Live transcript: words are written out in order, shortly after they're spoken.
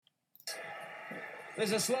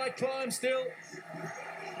There's a slight climb still.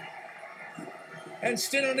 And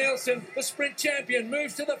Stina Nielsen, the sprint champion,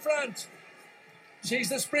 moves to the front. She's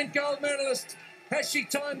the sprint gold medalist. Has she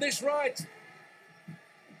timed this right?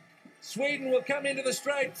 Sweden will come into the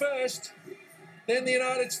straight first, then the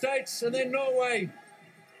United States, and then Norway.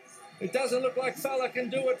 It doesn't look like Falla can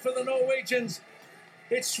do it for the Norwegians.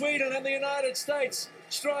 It's Sweden and the United States,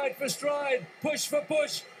 stride for stride, push for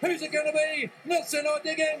push. Who's it going to be? Nielsen or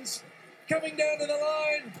Diggins? Coming down to the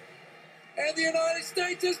line. And the United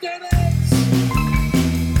States has done it!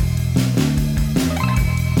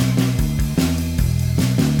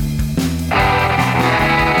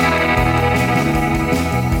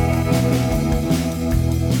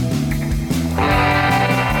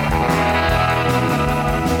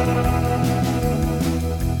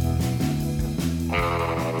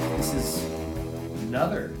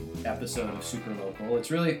 Episode of Super Local.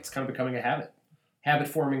 It's kind of becoming a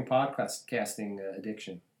habit-forming podcasting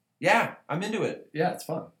addiction. Yeah, I'm into it. Yeah, it's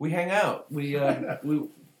fun. We hang out. We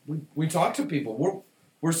talk to people.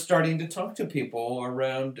 We're starting to talk to people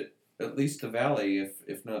around at least the valley,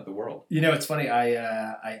 if not the world. You know, it's funny. I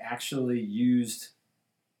actually used.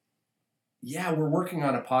 Yeah, we're working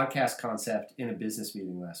on a podcast concept in a business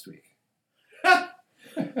meeting last week.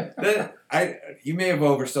 You may have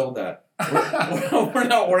oversold that. We're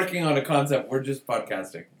not working on a concept. We're just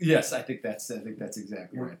podcasting. Yes, I think that's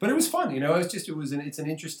exactly right. But it was fun. You know, it's an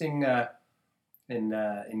interesting and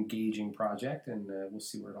engaging project, and we'll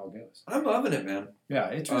see where it all goes. I'm loving it, man. Yeah,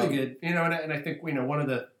 it's really good. You know, and I think one of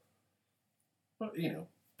the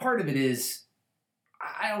part of it is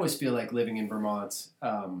I always feel like living in Vermont.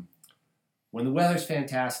 When the weather's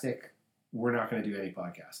fantastic, we're not going to do any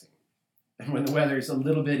podcasting. And when the weather's a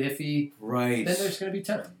little bit iffy, right, then there's going to be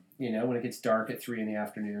time. You know, when it gets dark at 3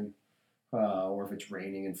 p.m, or if it's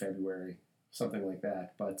raining in February, something like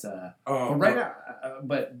that. But right now,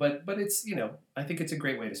 but it's I think it's a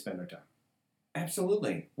great way to spend our time.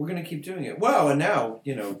 Absolutely, we're going to keep doing it. Well, and now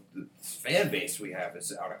the fan base we have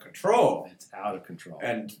is out of control. It's out of control,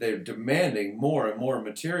 and they're demanding more and more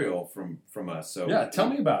material from us. So yeah, tell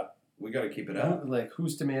me about. We got to keep it up. Like,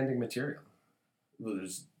 who's demanding material? Well,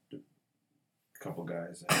 there's a couple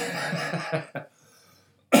guys.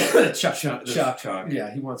 Chuck.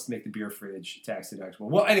 Yeah, he wants to make the beer fridge tax deductible.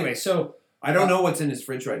 Well, anyway, so I don't know what's in his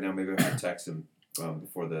fridge right now. Maybe I should text him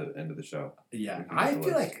before the end of the show. Yeah, I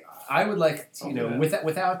feel like I would like to,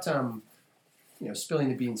 without spilling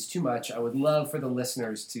the beans too much. I would love for the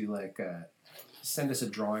listeners to send us a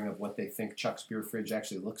drawing of what they think Chuck's beer fridge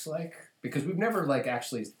actually looks like, because we've never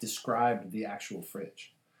actually described the actual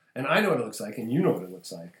fridge, and I know what it looks like, and you know what it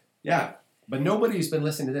looks like. Yeah, but nobody who's been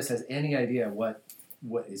listening to this has any idea what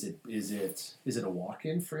is it? Is it a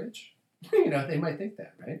walk-in fridge? They might think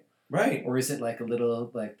that, right? Right. Or is it like a little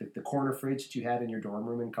the corner fridge that you had in your dorm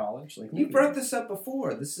room in college? You brought this up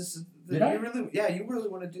before. This is Did I? You really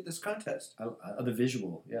want to do this contest. The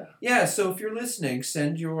visual, yeah. Yeah. So if you're listening,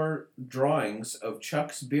 send your drawings of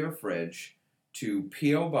Chuck's beer fridge to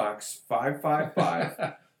P.O. Box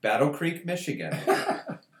 555, Battle Creek, Michigan.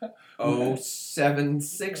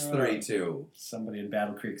 07632. Somebody in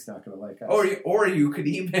Battle Creek's not going to like us. Or you could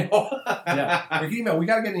email. Yeah, we can email. We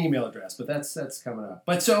got to get an email address, but that's coming up.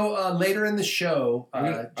 But so later in the show, I'm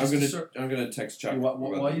gonna text Chuck.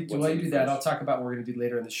 While you do that, I'll talk about what we're going to do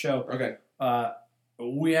later in the show. Okay.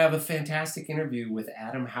 We have a fantastic interview with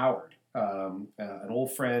Adam Howard, an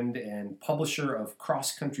old friend and publisher of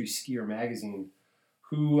Cross Country Skier magazine,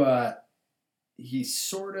 who he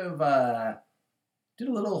sort of. Did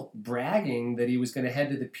a little bragging that he was going to head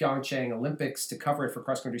to the Pyeongchang Olympics to cover it for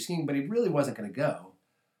cross-country skiing, but he really wasn't going to go.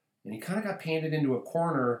 And he kind of got painted into a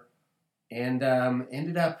corner and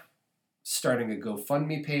ended up starting a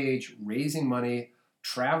GoFundMe page, raising money,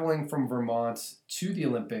 traveling from Vermont to the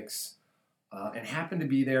Olympics, and happened to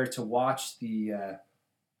be there to watch the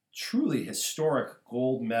truly historic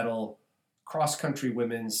gold medal cross-country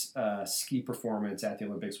women's ski performance at the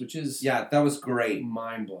Olympics, which is that was great,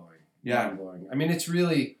 mind-blowing. Yeah. Mind-blowing. I mean, it's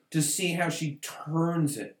really... To see how she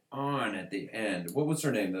turns it on at the end. What was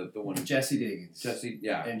her name? The one... Jessie Diggins. Jessie,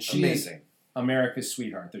 yeah. And she's amazing. America's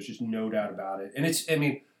sweetheart. There's just no doubt about it. And it's... I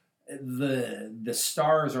mean, the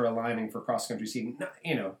stars are aligning for cross-country skiing.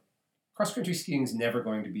 Cross-country skiing is never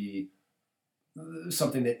going to be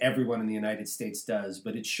something that everyone in the United States does,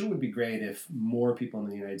 but it sure would be great if more people in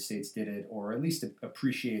the United States did it, or at least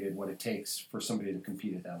appreciated what it takes for somebody to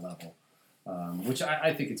compete at that level. Which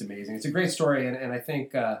I think it's amazing. It's a great story, and I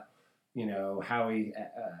think Howie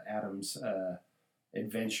Adams'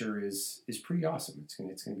 adventure is pretty awesome. It's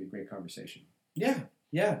gonna be a great conversation. Yeah.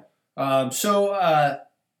 So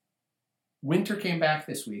winter came back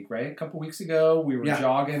this week, right? A couple weeks ago, we were Yeah.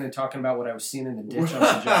 jogging and talking about what I was seeing in the ditch on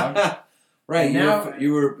the jog. Right. And now-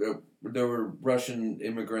 You were there were Russian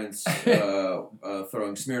immigrants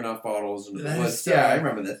throwing Smirnoff bottles into the That woods. is, Yeah, I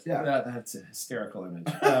remember this. Yeah. That's a hysterical image.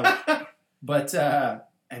 But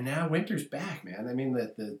and now winter's back, man. I mean,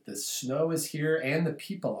 the snow is here and the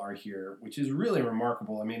people are here, which is really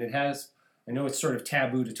remarkable. I mean, I know it's sort of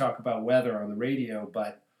taboo to talk about weather on the radio,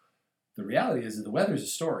 but the reality is that the weather's a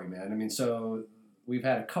story, man. I mean, so we've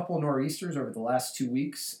had a couple nor'easters over the last 2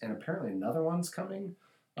 weeks, and apparently another one's coming.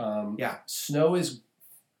 Yeah. Snow is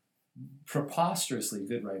preposterously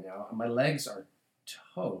good right now. My legs are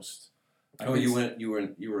toast. Oh, you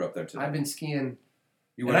were up there today. I've been skiing.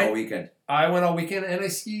 You went all weekend. I went all weekend, and I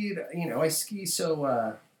skied. I ski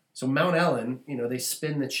so Mount Ellen. They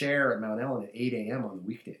spin the chair at Mount Ellen at 8 a.m. on the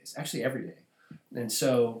weekdays. Actually, every day. And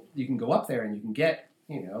so you can go up there and you can get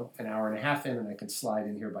an hour and a half in, and I can slide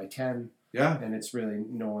in here by 10. Yeah. And it's really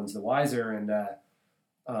no one's the wiser. And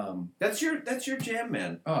That's your jam,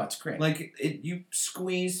 man. oh, it's great. Like you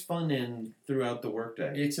squeeze fun in throughout the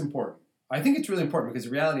workday. It's important. I think it's really important because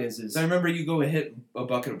the reality is I remember you go hit a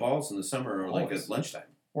bucket of balls in the summer or like Always. at lunchtime.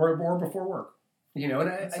 or before work. And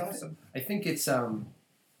That's awesome. I think it's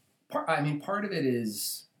part of it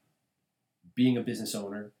is being a business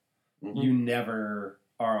owner. Mhm. You never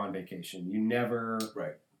are on vacation. You never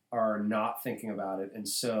Right. are not thinking about it. And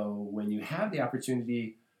so when you have the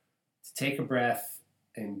opportunity to take a breath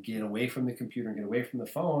and get away from the computer and get away from the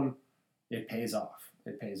phone, it pays off.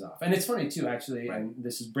 It pays off. And it's funny too, actually, Right. and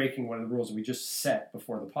this is breaking one of the rules that we just set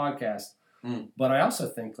before the podcast. Mm. But I also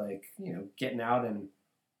think getting out and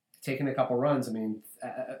taking a couple runs. I mean,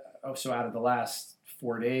 so out of the last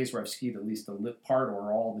 4 days where I've skied at least a part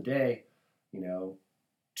or all the day,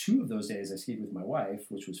 2 of those days I skied with my wife,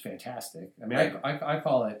 which was fantastic. I mean, Right. I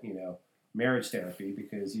call it, marriage therapy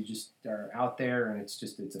because you just are out there and it's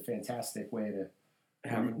a fantastic way to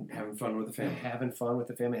Having fun with the family. having fun with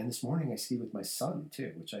the family. And this morning I skied with my son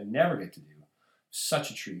too, which I never get to do. Such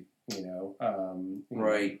a treat,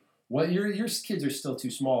 Right. Well, your kids are still too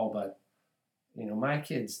small, but my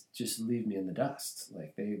kids just leave me in the dust.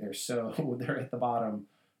 Like they're at the bottom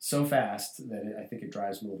so fast that I think it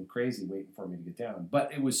drives me a little crazy waiting for me to get down.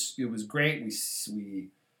 But it was great. We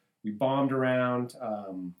bombed around.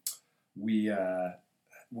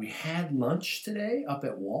 We had lunch today up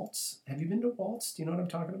at Waltz. Have you been to Waltz? Do you know what I'm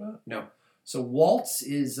talking about? No. So Waltz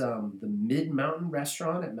is the Mid-Mountain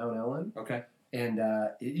restaurant at Mount Ellen. Okay. And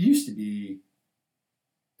it used to be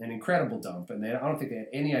an incredible dump, and I don't think they had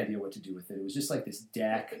any idea what to do with it. It was just like this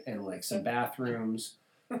deck and like some bathrooms,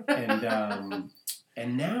 and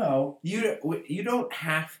now You don't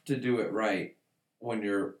have to do it right when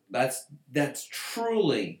you're. That's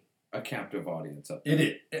truly a captive audience up there.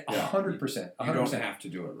 it is 100%. You don't have to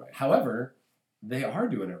do it right. However, they are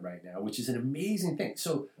doing it right now, which is an amazing thing.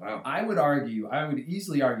 So Wow. I would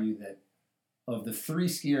easily argue that of the 3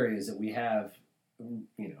 ski areas that we have,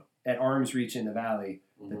 at arm's reach in the valley,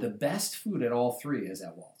 that the best food at all 3 is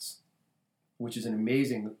at Waltz, which is an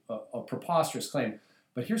amazing, a preposterous claim.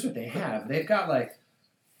 But here's what they have. They've got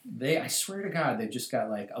I swear to God, they've just got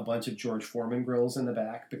like a bunch of George Foreman grills in the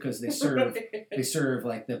back because they serve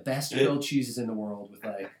like the best grilled cheeses in the world with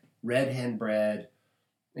like red hen bread.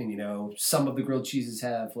 And some of the grilled cheeses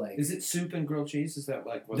have like. Is it soup and grilled cheese? Is that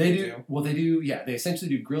like what they they do? Well, they do. Yeah, they essentially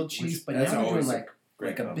do grilled cheese, but now that's they're doing always like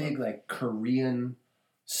Great a combo. big like Korean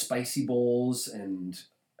spicy bowls, and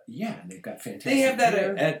they've got fantastic. They have that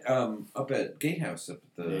beer. at up at Gatehouse up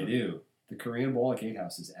at the. They do. The Korean bowl at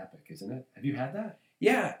Gatehouse is epic, isn't it? Have you had that?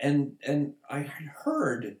 Yeah, and I had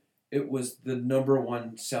heard it was the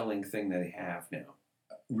 #1 selling thing that they have now.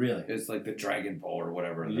 Really? It's like the Dragon Bowl or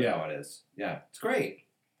whatever the Yeah. hell it is. Yeah, it's great.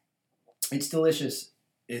 It's delicious.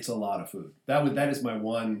 It's a lot of food. That is my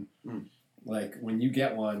one. Mm. Like when you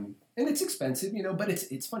get one, and it's expensive, but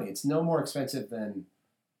it's funny. It's no more expensive than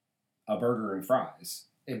a burger and fries,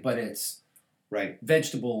 but it's Right.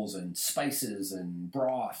 vegetables and spices and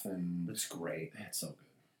broth and That's great. it's so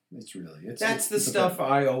good. It's really That's the it's a stuff very-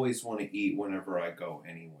 I always want to eat whenever I go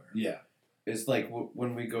anywhere. Yeah. It's like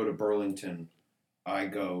when we go to Burlington, I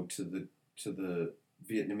go to the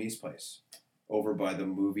Vietnamese place over by the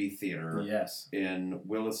movie theater Yes. in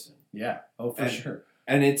Williston. Yeah. Oh, for And- sure.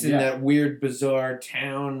 And it's in Yeah. that weird, bizarre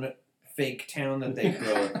fake town that they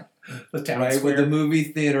built, The town right? square. With the movie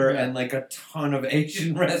theater Yeah. and like a ton of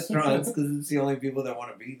Asian restaurants because it's the only people that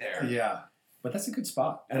want to be there. Yeah. But that's a good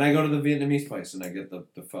spot. And I go to the Vietnamese place and I get the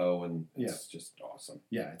pho and it's just awesome.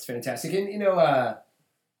 Yeah, it's fantastic. And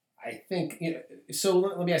I think so.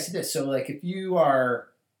 Let me ask you this: so, like, if you are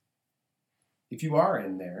if you are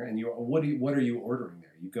in there and what are you ordering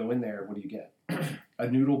there? You go in there. What do you get? A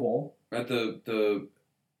noodle bowl At the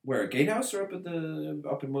where Gatehouse or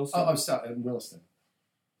up in Wilson? Oh, I'm sorry, in Williston.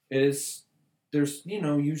 It is. There's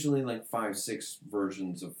usually like 5-6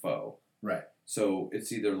 versions of pho. Right. So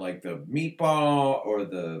it's either like the meatball or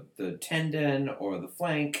the tendon or the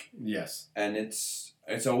flank, Yes. and it's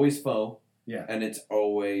always pho. Yeah. And it's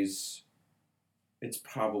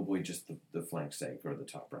probably just the flank steak or the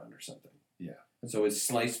top round or something. Yeah. And so it's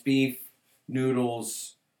sliced beef,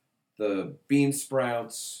 noodles, the bean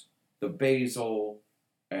sprouts, the basil,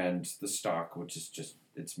 and the stock, which is just,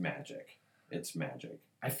 it's magic. It's magic.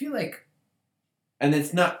 I feel like And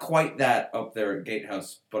it's not quite that up there at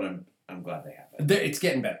Gatehouse, but I'm glad they have it. it's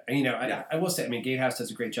getting better. And, Yeah. I will say, I mean, Gatehouse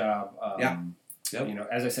does a great job. Yeah. Yep.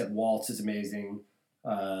 As I said, Waltz is amazing.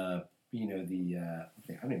 I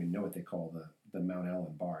don't even know what they call the Mount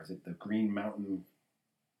Ellen bar. Is it the Green Mountain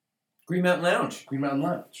Lounge. Green Mountain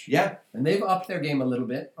Lounge? Yeah. And they've upped their game a little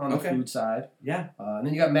bit on the Okay. food side. Yeah. And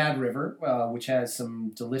then you got Mad River, which has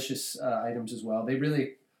some delicious items as well.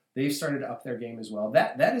 They've started to up their game as well.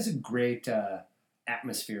 That is a great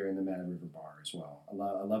atmosphere in the Mad River bar as well. I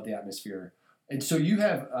love the atmosphere. And so you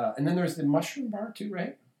have, and then there's the Mushroom Bar too,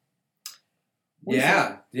 right? What is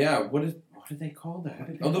that? Yeah. What did they call that? What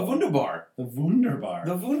did they Oh, the call it? Wunderbar. The Wunderbar.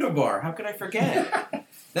 The Wunderbar. How could I forget?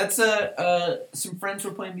 That's some friends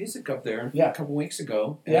were playing music up there Yeah. a couple weeks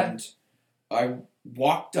ago, Yeah. and I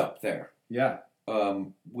walked up there Yeah,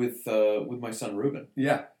 with my son Ruben,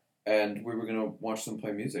 yeah. and we were gonna watch them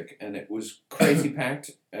play music, and it was crazy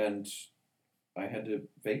packed, and I had to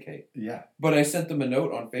vacate. Yeah. But I sent them a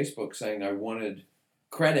note on Facebook saying I wanted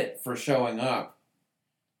credit for showing up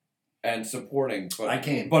and supporting, but I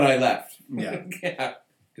came. but I left. Yeah. Yeah,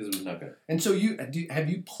 because it was not good. And so have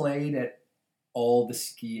you played at all the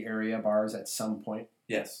ski area bars at some point?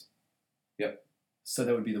 Yes. So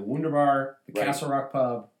that would be the Wunderbar, the Right. Castle Rock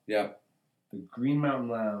Pub, Yep. the Green Mountain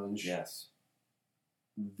Lounge, Yes.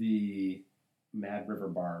 the Mad River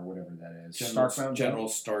Bar, whatever that is. General, Stark Mountain General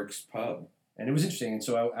Pub. Stark's Pub, And it was interesting. And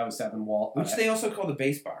so I was having Walt. which they also call the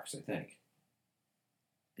Bass Box, I think.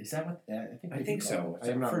 Is that what? I think. I they think do so. call it.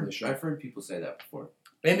 I'm not really sure. I've heard people say that before.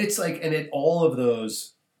 And it's like, and at all of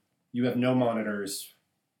those, you have no monitors,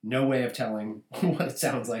 no way of telling what it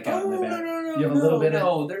sounds like out in the back. No. You have a little bit of-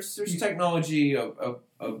 No, there's technology of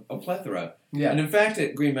a plethora. Yeah. And in fact,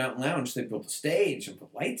 at Green Mountain Lounge, they built a stage and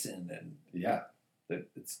put lights in, and Yeah.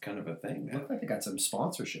 it's kind of a thing It now. looked like they got some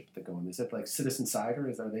sponsorship that going. Is it like Citizen Cider?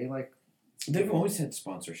 Are they like? They've always had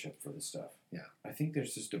sponsorship for this stuff. Yeah. I think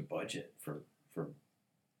there's just a budget for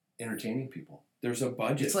Entertaining people. there's a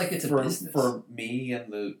budget. It's like it's a for, business. for me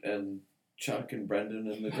and Chuck and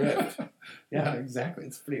Brendan and the Drift. Yeah, exactly.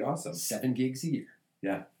 it's pretty awesome. 7 gigs a year.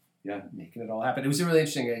 Yeah. Making it all happen. It was really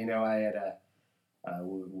interesting. I had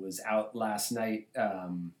was out last night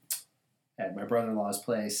at my brother-in-law's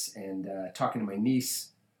place and talking to my niece,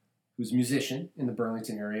 who's a musician in the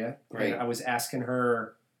Burlington area. Great. And I was asking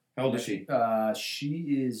her. How old is she?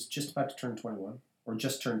 She is just about to turn 21, or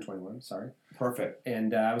just turned 21. Sorry. Perfect.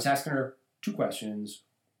 And I was asking her 2 questions.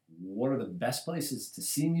 What are the best places to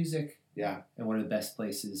see music? Yeah. And what are the best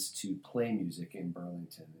places to play music in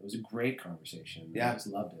Burlington? It was a great conversation. Yeah. I just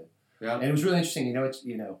loved it. Yeah. And it was really interesting.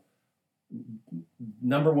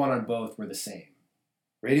 Number one on both were the same.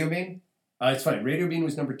 Radio Bean? It's funny. Radio Bean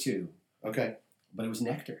was number 2, Okay. but it was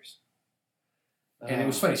Nectar's. And it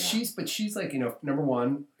was funny. Yeah. She's like, number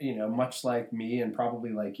one, much like me and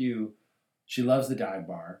probably like you, she loves the dive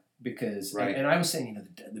bar because, Right. and I was saying,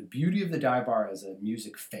 the beauty of the dive bar as a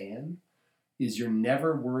music fan is you're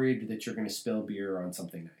never worried that you're going to spill beer on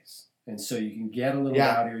something nice. And so you can get a little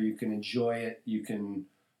Yeah. rowdier, you can enjoy it, you can,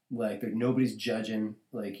 nobody's judging,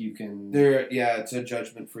 you can... It's a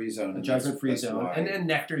judgment-free zone. A and judgment-free that's zone. why. And then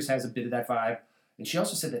Nectar's has a bit of that vibe. And she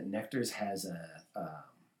also said that Nectar's has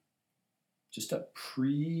just a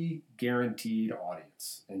pre-guaranteed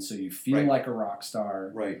audience. And so you feel Right. like a rock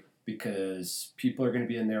star Right. because people are going to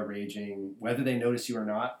be in there raging. Whether they notice you or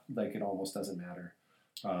not, it almost doesn't matter.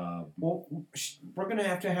 Well, we're going to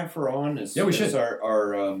have her on as, Yeah, we as should.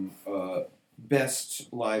 our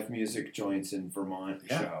best live music joints in Vermont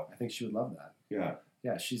show. I think she would love that. Yeah.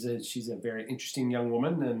 Yeah, she's a very interesting young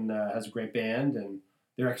woman and has a great band. And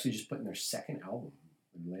they're actually just putting their second album.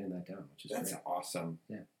 They're laying that down, which is That's great. awesome.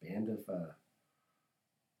 Yeah, Band of... I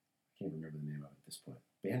can't remember the name of it at this point.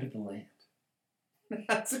 Band of the Land.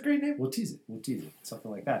 That's a great name. We'll tease it. Something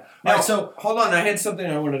like that. Now, All right, so... hold on. I had something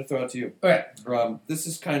I wanted to throw out to you. Okay. This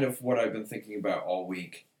is kind of what I've been thinking about all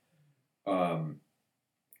week.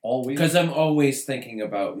 All week? Because I'm always thinking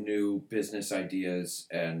about new business ideas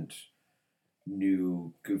and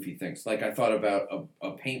new goofy things. Like I thought about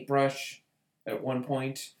a paintbrush at one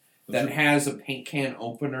point Those that are- has a paint can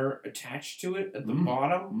opener attached to it at the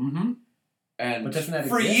bottom. Mm-hmm. And But doesn't that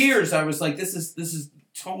for exist? years I was like, this is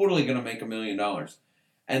totally going to make $1 million.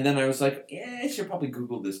 And then I was like, I should probably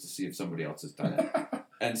Google this to see if somebody else has done it.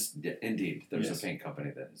 And indeed, there's Yes. a paint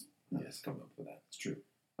company that has Yes. come up with that. It's true.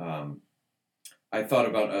 I thought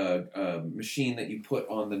about a machine that you put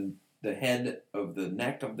on the head of the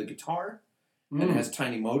neck of the guitar, and it has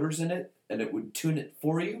tiny motors in it, and it would tune it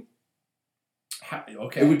for you.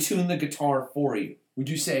 Okay. It would tune the guitar for you. Would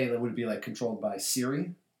you say that would be like controlled by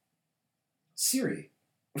Siri? Siri,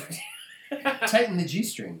 tighten the G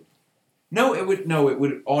string. No, it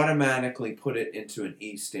would automatically put it into an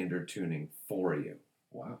E standard tuning for you.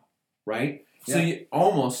 Wow. Right? Yeah. So you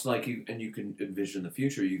almost like you can envision the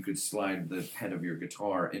future, you could slide the head of your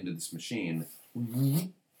guitar into this machine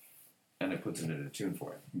and it puts it in a tune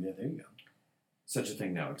for you. Yeah, there you go. Such a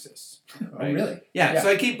thing now exists. Oh, Right? really? Yeah, Yeah. so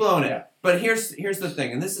I keep blowing it. Yeah. But here's the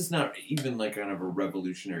thing, and this is not even like kind of a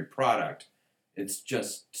revolutionary product. It's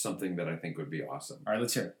just something that I think would be awesome. All right,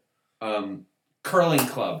 let's hear it. Curling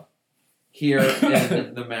club here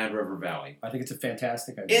in the Mad River Valley. I think it's a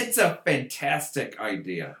fantastic idea. It's a fantastic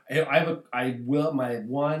idea. My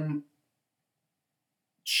one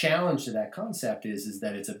challenge to that concept is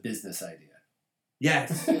that it's a business idea.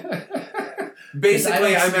 Yes. I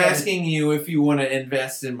Basically, don't I'm see it. asking you if you want to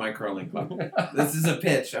invest in my curling club. This is a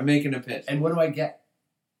pitch. I'm making a pitch. And what do I get?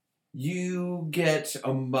 You get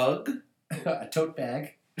a mug. A tote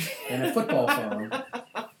bag and a football phone.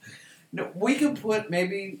 No, we could put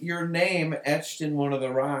maybe your name etched in one of the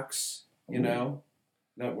rocks, you Ooh. know,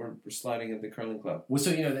 that we're sliding at the curling club. Well,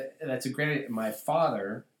 so that's a great. My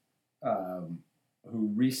father, who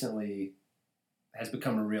recently has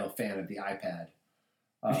become a real fan of the iPad,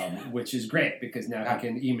 which is great because now he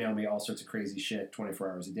can email me all sorts of crazy shit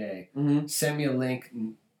 24 hours a day. Mm-hmm. Send me a link,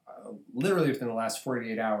 literally within the last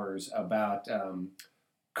 48 hours, about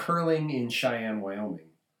curling in Cheyenne, Wyoming.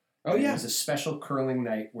 Oh, It yeah. was a special curling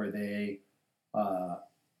night where they,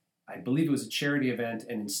 I believe it was a charity event,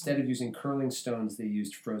 and instead of using curling stones, they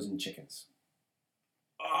used frozen chickens.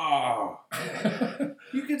 Oh,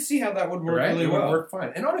 you can see how that would work Right? really It would well. work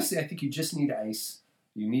fine. And honestly, I think you just need ice.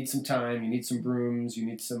 You need some time. You need some brooms. You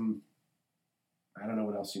need some. I don't know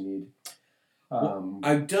what else you need.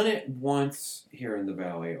 I've done it once here in the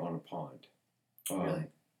valley on a pond. Really?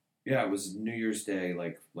 Yeah, it was New Year's Day,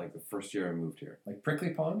 like the first year I moved here. Like Prickly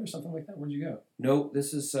Pond or something like that? Where'd you go? Nope,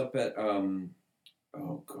 this is up at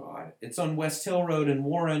oh god, it's on West Hill Road in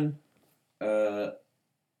Warren.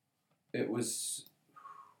 It was,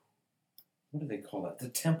 what do they call it? The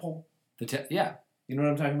Temple. Yeah, You know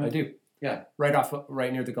what I'm talking about? I do. Yeah.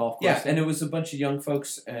 Right near the golf course. Yeah, and it was a bunch of young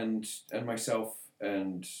folks and myself,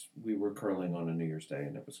 and we were curling on a New Year's Day,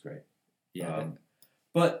 and it was great. Yeah.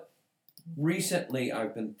 But recently,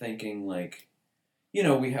 I've been thinking, like, you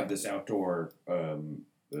know, we have this outdoor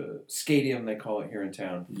stadium, they call it here in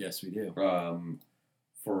town, yes, we do.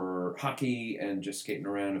 for hockey and just skating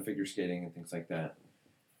around and figure skating and things like that.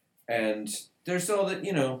 And there's all that,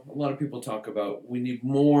 you know, a lot of people talk about, we need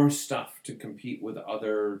more stuff to compete with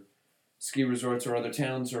other ski resorts or other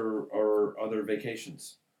towns or other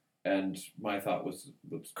vacations. And my thought was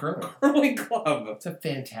curling club. It's a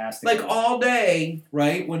fantastic. Like idea. all day,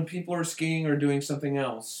 right? When people are skiing or doing something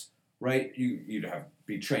else, right? You'd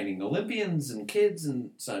be training Olympians and kids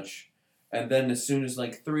and such, and then as soon as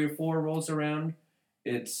like 3 or 4 rolls around,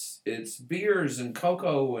 it's beers and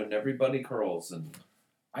cocoa and everybody curls. And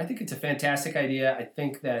I think it's a fantastic idea. I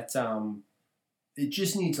think that it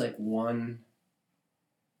just needs like one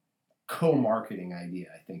co-marketing idea,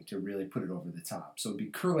 I think, to really put it over the top. So it'd be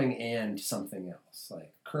curling and something else,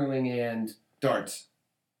 like curling and darts,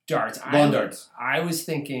 lawn darts. I was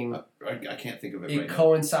thinking I can't think of it it right now.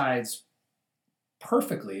 coincides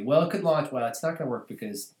perfectly. Well, it could launch. Well, it's not going to work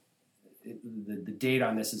because the date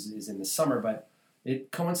on this is in the summer, but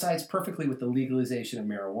it coincides perfectly with the legalization of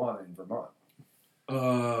marijuana in Vermont.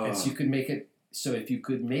 And so you could make it. So if you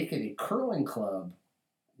could make it a curling club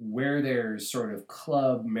where there's sort of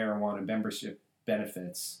club marijuana membership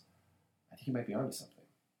benefits, I think you might be onto something.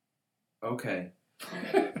 Okay.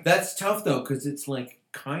 That's tough, though, because it's like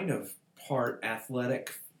kind of part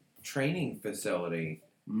athletic training facility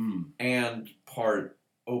and part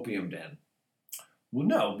opium den. Well,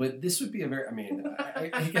 no, but this would be a very, I mean,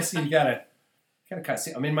 I guess you gotta kind of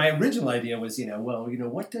see. I mean, my original idea was,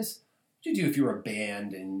 what do you do if you were a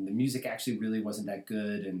band and the music actually really wasn't that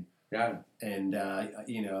good and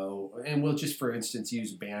we'll just, for instance,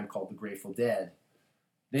 use a band called the Grateful Dead.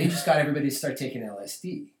 They just got everybody to start taking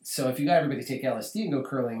LSD. So if you got everybody to take LSD and go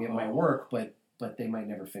curling, it might work, but they might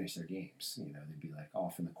never finish their games. You know, they'd be like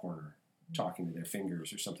off in the corner talking to their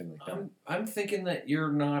fingers or something like that. I'm thinking that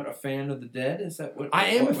you're not a fan of the Dead. Is that what I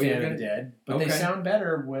am a what you're fan of gonna- the Dead, but Okay. they sound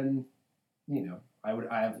better when, you know,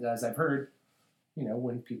 as I've heard, you know,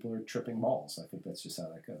 when people are tripping balls. I think that's just how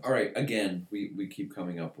that goes. All right. Again, we keep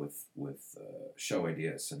coming up with show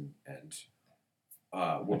ideas, and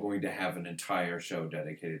we're going to have an entire show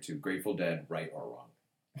dedicated to Grateful Dead, right or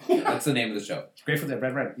wrong. That's the name of the show. Grateful Dead,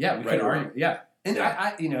 Red. Yeah, we Right could or argue. Yeah. And Yeah.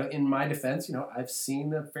 I, you know, in my defense, you know, I've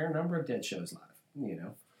seen a fair number of Dead shows live.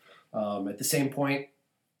 You know, at the same point,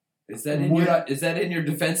 Is that in your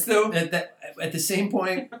defense though? at the same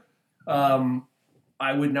point,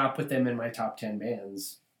 I would not put them in my top 10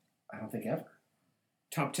 bands. I don't think ever.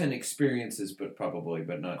 Top 10 experiences, but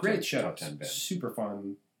not Great top shows, 10 bands. super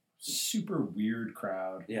fun, super weird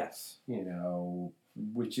crowd. Yes. You know,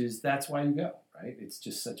 that's why you go, right? It's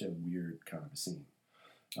just such a weird kind of a scene.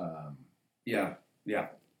 Yeah.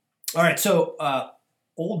 All right, so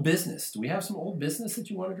old business. Do we have some old business that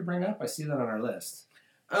you wanted to bring up? I see that on our list.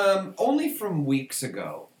 Only from weeks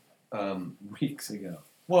ago. Weeks ago.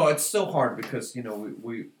 Well, it's so hard because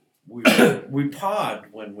we pod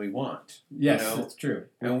when we want. Yes, you know? that's true.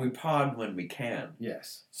 And we pod when we can.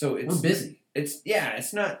 Yes. So We're busy.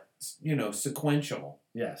 It's not sequential.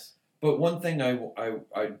 Yes. But one thing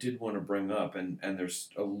I did want to bring up, and there's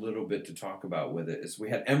a little bit to talk about with it, is we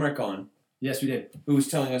had Emmerich on, Yes, we did. who was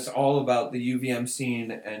telling us all about the UVM scene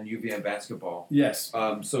and UVM basketball. Yes.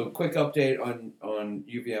 So quick update on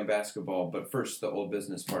UVM basketball, but first the old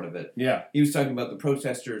business part of it. Yeah. He was talking about the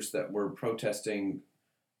protesters that were protesting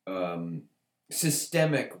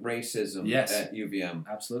systemic racism Yes. at UVM.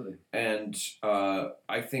 Absolutely. And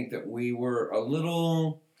I think that we were a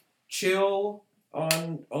little chill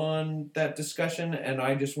on that discussion, and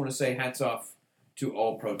I just want to say hats off to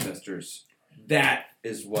all protesters. That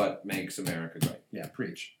is what makes America great. Yeah,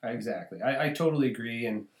 preach. Exactly. I totally agree.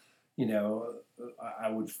 And, you know, I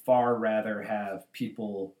would far rather have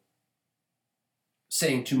people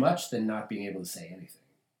saying too much than not being able to say anything,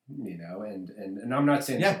 you know. And I'm not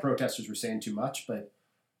saying Yeah. the protesters were saying too much, but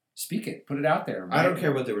speak it. Put it out there. I don't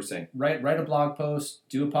care what they were saying. Write a blog post.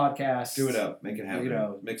 Do a podcast. Do it up. Make it happen. You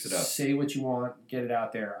know, mix it up. Say what you want. Get it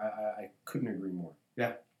out there. I couldn't agree more.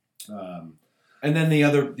 Yeah. And then the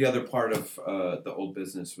other part of the old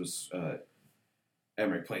business was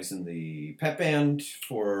Emmerich plays in the pep band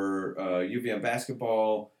for UVM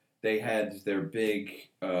basketball. They had their big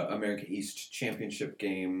America East championship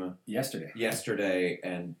game yesterday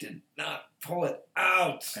and did not pull it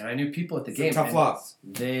out. And I knew people at the It's game. a tough loss.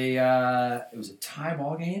 They it was a tie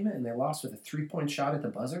ball game, and they lost with a 3-point shot at the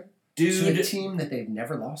buzzer. Dude, to a team that they've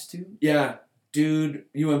never lost to. Yeah, dude,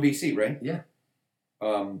 UMBC, right? Yeah.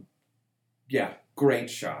 Yeah, great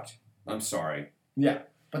shot. I'm sorry. Yeah,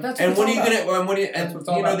 but that's and what what are you about. gonna? That's what it's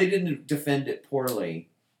all about. They didn't defend it poorly.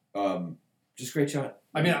 Just great shot.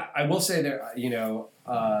 I mean, I will say that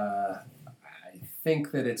I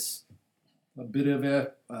think that it's a bit of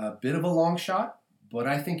a long shot, but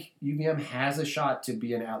I think UVM has a shot to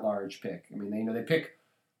be an at-large pick. I mean, they pick,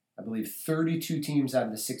 I believe, 32 teams out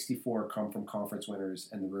of the 64 come from conference winners,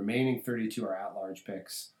 and the remaining 32 are at-large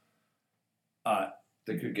picks.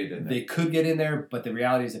 They could get in there. They could get in there, but the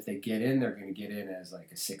reality is if they get in, they're going to get in as like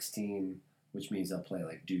a 16, which means they'll play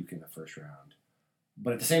like Duke in the first round.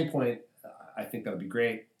 But at the same point, I think that would be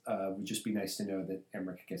great. It would just be nice to know that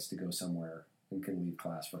Emmerich gets to go somewhere and can leave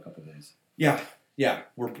class for a couple of days. Yeah.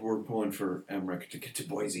 We're pulling for Emmerich to get to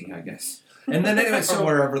Boise, I guess. And then anyway, so or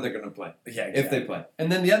wherever they're going to play. Yeah, exactly. If they play.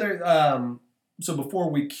 And then the other, so before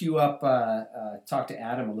we queue up, talk to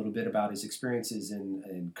Adam a little bit about his experiences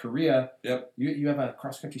in Korea. Yep. You have a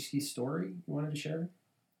cross-country ski story you wanted to share?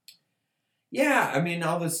 Yeah, I mean,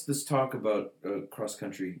 all this talk about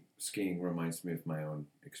cross-country skiing reminds me of my own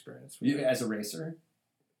experience. You, as a racer?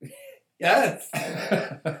 Yes.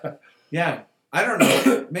 Yeah. I don't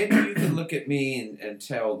know. Maybe you can look at me and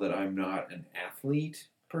tell that I'm not an athlete,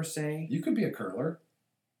 per se. You could be a curler.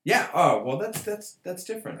 Yeah. Oh, well, that's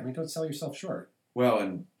different. I mean, don't sell yourself short. Well,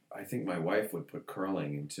 and I think my wife would put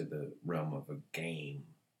curling into the realm of a game,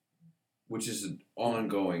 which is an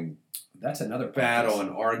ongoing That's another battle and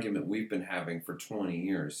argument we've been having for 20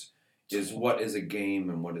 years, is what is a game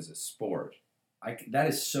and what is a sport. That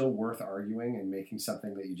is so worth arguing and making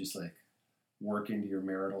something that you just like work into your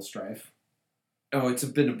marital strife. Oh, it's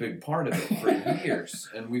been a big part of it for years,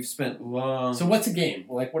 and we've spent long... So what's a game?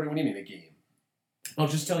 Like, what do you mean a game? I'll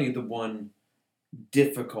just tell you the one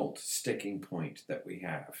difficult sticking point that we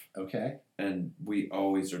have. Okay. And we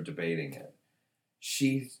always are debating it.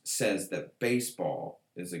 She says that baseball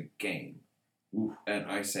is a game, Ooh. and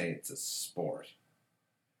I say it's a sport.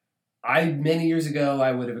 Many years ago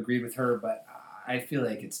I would have agreed with her, but I feel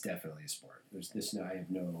like it's definitely a sport. There's this. I have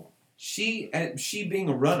no. She being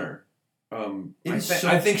a runner, It I is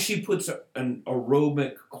think she puts an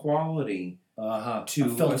aerobic quality a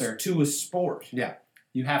to filter. to a sport. Yeah,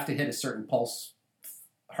 you have to hit a certain pulse,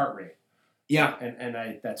 heart rate. Yeah, And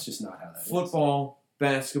that's just not how that is. football,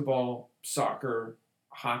 basketball, soccer,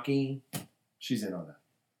 hockey, She's in on that.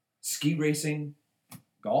 ski racing.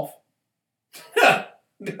 Golf.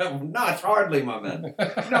 No, not hardly, my man.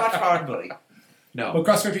 Not hardly. No. But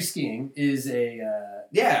cross country skiing is a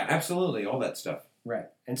Yeah, absolutely. All that stuff. right.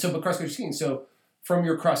 And so, but cross country skiing. So, from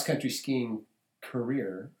your cross country skiing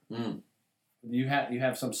career, Mm. you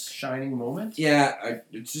have some shining moments. Yeah,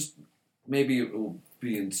 it's just maybe it will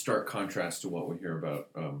be in stark contrast to what we hear about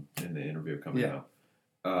in the interview coming Yeah.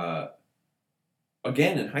 up.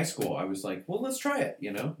 Again, in high school, I was like, well, let's try it,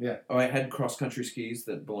 you know? Yeah. Oh, I had cross-country skis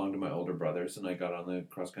that belonged to my older brothers, and I got on the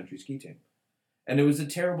cross-country ski team. And it was a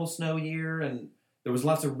terrible snow year, and there was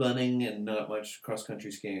lots of running and not much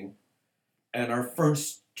cross-country skiing. And our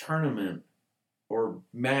first tournament or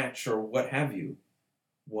match or what have you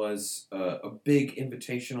was a big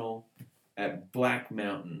invitational at Black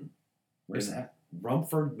Mountain. Where's in that?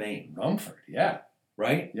 Rumford, Maine, Rumford. Yeah.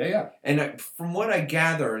 right? Yeah. And from what I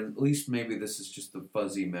gather, at least maybe this is just the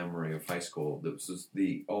fuzzy memory of high school, this was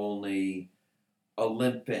the only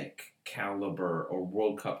Olympic caliber or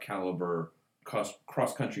World Cup caliber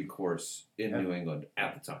cross-country course in Yeah. New England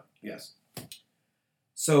at the time. Yes.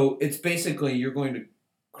 So it's basically you're going to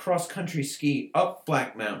cross-country ski up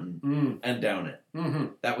Black Mountain Mm. and down it. Mm-hmm.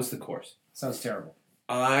 That was the course. Sounds terrible.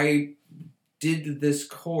 I did this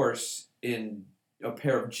course in a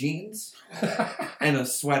pair of jeans and a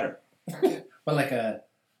sweater. But like a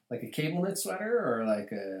cable knit sweater or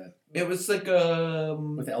like a It was like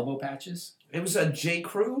with elbow patches. it was a J.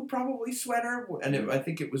 Crew probably sweater, and I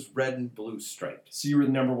think it was red and blue striped. So you were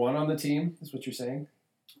the number one on the team. Is what you're saying?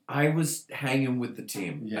 I was hanging with the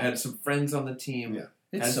team. Yeah. I had some friends on the team. Yeah.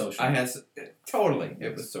 It's social. I had totally.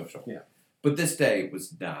 It was social. Yeah. But this day it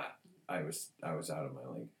was not. I was out of my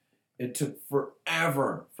league. It took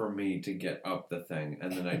forever for me to get up the thing,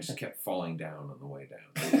 and then I just kept falling down on the way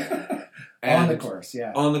down. On the course,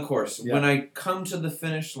 yeah. On the course. Yeah. When I come to the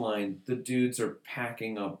finish line, the dudes are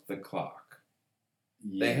packing up the clock.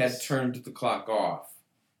 They had Yes. turned the clock off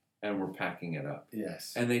and were packing it up.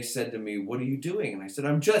 Yes. And they said to me, "What are you doing?" And I said,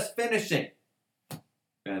 "I'm just finishing."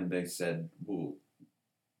 And they said, "Well,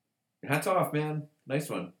 hats off, man. Nice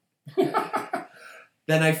one."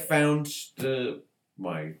 Then I found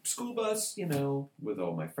my school bus, with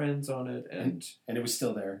all my friends on it, and And it was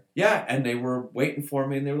still there. yeah, and they were waiting for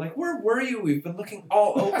me, and they were like, "Where were you? We've been looking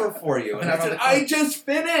all over for you." And I said, "I just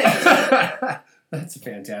finished." That's a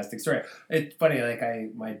fantastic story. It's funny, like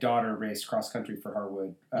my daughter raced cross country for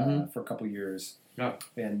Harwood for a couple years. Yeah.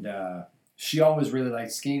 And she always really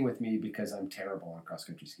liked skiing with me because I'm terrible on cross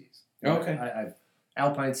country skis. Okay. I've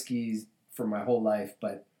alpine skis for my whole life,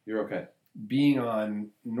 but You're okay. being on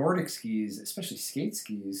Nordic skis, especially skate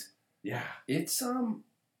skis, Yeah. it's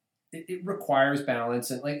it requires balance,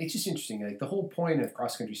 and like it's just interesting. Like the whole point of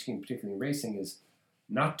cross country skiing, particularly in racing, is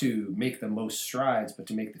not to make the most strides, but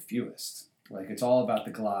to make the fewest. Like it's all about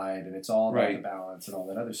the glide, and it's all about Right. the balance and all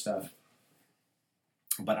that other stuff.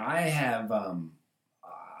 But I have,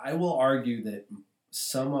 I will argue that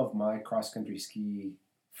some of my cross country ski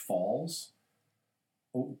falls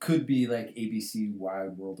could be like ABC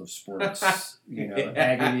Wide World of Sports,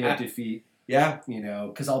 agony of defeat. Yeah.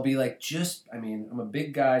 Because I'll be like, I'm a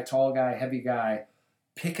big guy, tall guy, heavy guy,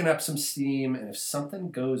 picking up some steam, and if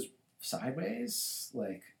something goes sideways,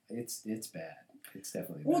 like, it's bad. It's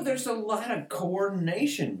definitely bad. Well, there's a lot of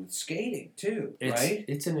coordination with skating too, right?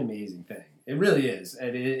 It's an amazing thing. It really is. And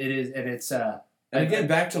it is, and it's, And again,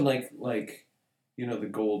 back to like the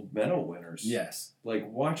gold medal winners. yes. Like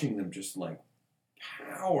watching them just like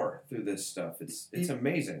power through this stuff. It's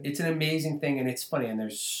amazing. It's an amazing thing, and it's funny, and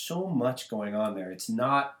there's so much going on there. It's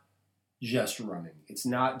not just running. It's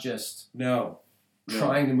not just no.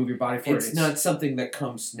 trying to move your body forward. It's not something that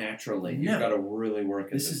comes naturally. No. You've got to really work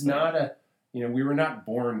at This this is thing. not we were not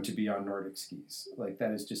born to be on Nordic skis. Like,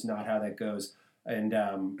 that is just not how that goes. And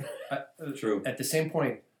True. at the same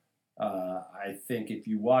point, I think if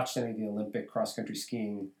you watched any of the Olympic cross-country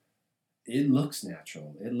skiing, it looks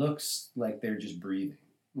natural. It looks like they're just breathing.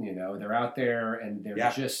 They're out there and they're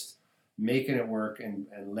Yeah. just making it work and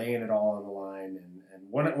laying it all on the line.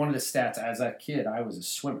 And one of the stats, as a kid, I was a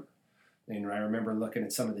swimmer. And I remember looking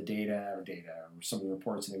at some of the data or some of the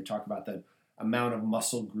reports, and they would talk about the amount of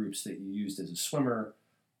muscle groups that you used as a swimmer.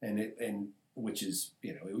 And which is,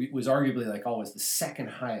 it was arguably like always the second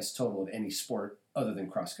highest total of any sport other than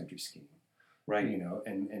cross country skiing. Right.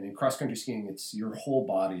 And in cross country skiing, it's your whole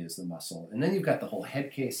body is the muscle, and then you've got the whole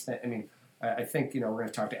head case thing. I mean, I think we're going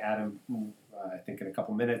to talk to Adam. I think in a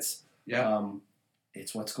couple minutes. Yeah.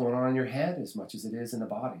 It's what's going on in your head as much as it is in the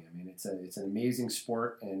body. I mean, it's an amazing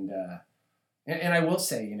sport, and I will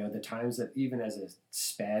say, the times that even as a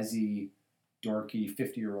spazzy, dorky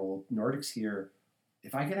 50-year-old Nordic skier,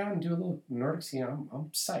 if I get out and do a little Nordic skiing,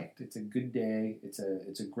 I'm psyched. It's a good day. It's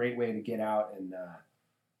a great way to get out and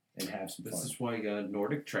have some fun. This is why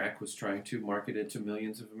Nordic Track was trying to market it to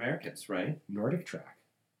millions of Americans, right? Nordic Track.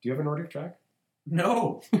 Do you have a Nordic Track?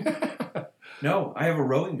 No. No, I have a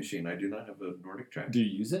rowing machine. I do not have a Nordic Track. Do you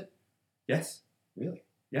use it? Yes. Really?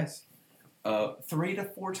 Yes. 3 to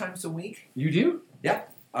 4 times a week. You do? Yeah.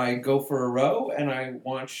 I go for a row and I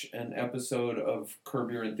watch an episode of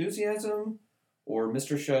Curb Your Enthusiasm or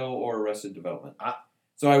Mr. Show or Arrested Development.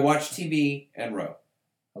 So I watch TV and row.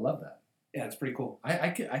 I love that. Yeah, it's pretty cool. I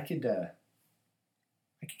could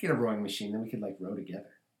get a rowing machine, then we could row together.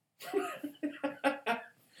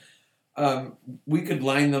 We could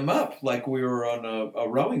line them up like we were on a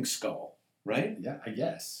rowing skull, right? Yeah, I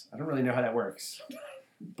guess. I don't really know how that works.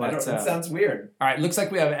 But it sounds weird. All right, looks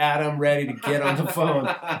like we have Adam ready to get on the phone.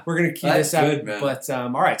 We're going to key this up. Good, man. But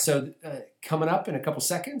all right, so coming up in a couple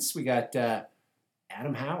seconds, we got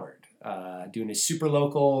Adam Howard doing a super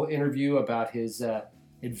local interview about his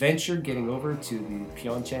adventure getting over to the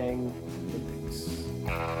Pyeongchang Olympics.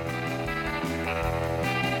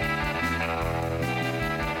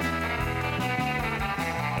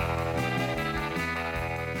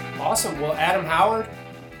 Awesome. Well, Adam Howard,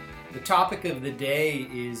 the topic of the day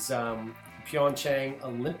is Pyeongchang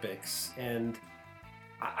Olympics. And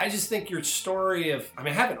I just think your story I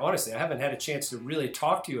haven't had a chance to really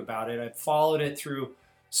talk to you about it. I've followed it through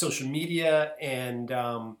social media, and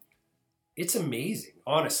it's amazing,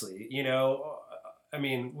 honestly. I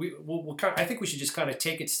mean, I think we should just kind of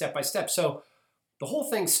take it step by step. So the whole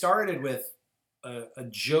thing started with a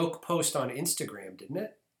joke post on Instagram, didn't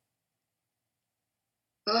it?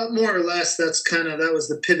 More or less, that was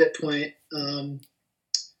the pivot point.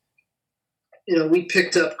 We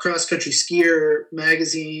picked up Cross Country Skier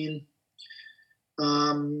magazine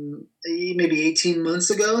maybe 18 months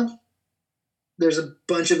ago. There's a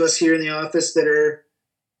bunch of us here in the office that are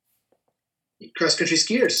cross country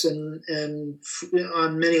skiers and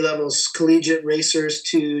on many levels, collegiate racers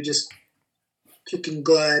to just pick and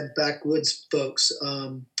glide backwoods folks.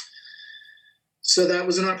 So that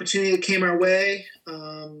was an opportunity that came our way.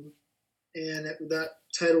 And that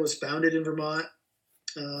title was founded in Vermont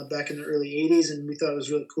back in the early 80s. And we thought it was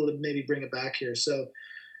really cool to maybe bring it back here. So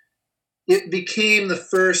it became the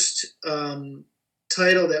first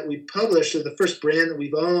title that we published, or the first brand that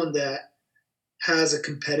we've owned that has a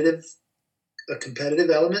competitive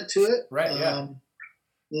element to it. Right. Yeah.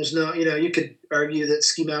 There's no, you could argue that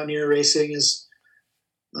ski mountaineer racing is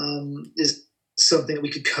something that we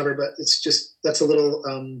could cover, but that's a little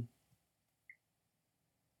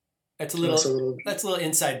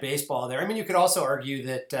inside baseball there. I mean, you could also argue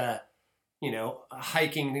that,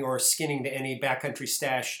 hiking or skinning to any backcountry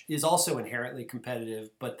stash is also inherently competitive,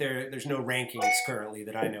 but there's no rankings currently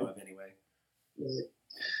that I know of anyway. Right.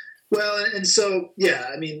 Well, and so, yeah,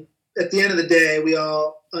 I mean, at the end of the day, we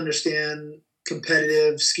all understand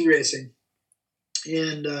competitive ski racing.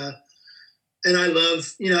 And I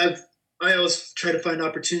love, I always try to find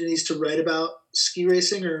opportunities to write about ski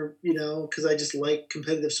racing or, because I just like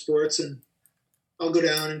competitive sports, and I'll go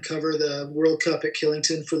down and cover the World Cup at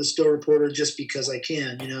Killington for the Still Reporter just because I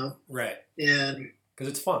can, Right. And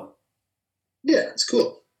because it's fun. Yeah, it's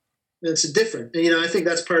cool. And it's different. And, I think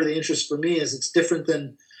that's part of the interest for me is it's different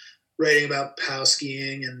than writing about POW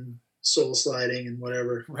skiing and soul sliding and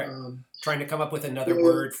whatever. Right. Trying to come up with another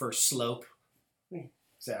word for slope.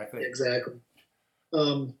 Exactly.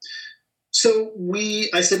 So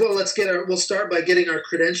I said, well, we'll start by getting our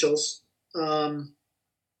credentials.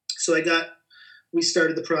 So we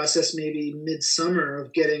started the process maybe midsummer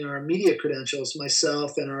of getting our media credentials,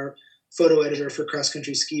 myself and our photo editor for Cross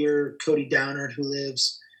Country Skier, Cody Downard, who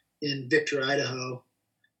lives in Victor, Idaho.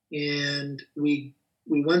 And we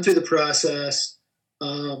went through the process.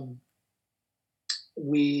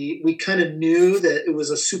 We kind of knew that it was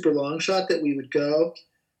a super long shot that we would go.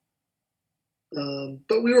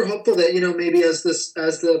 But we were hopeful that, maybe as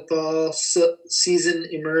the fall season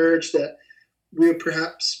emerged, that we would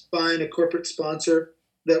perhaps find a corporate sponsor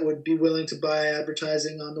that would be willing to buy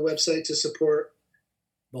advertising on the website to support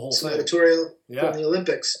the whole some thing. editorial from the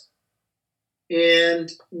Olympics. And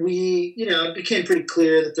it became pretty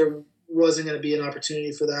clear that there wasn't going to be an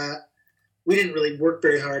opportunity for that. we didn't really work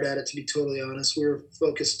very hard at it, to be totally honest. We were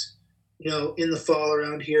focused, in the fall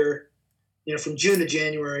around here, from June to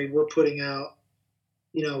January, we're putting out,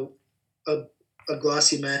 a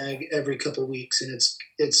glossy mag every couple of weeks, and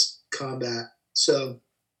it's combat. So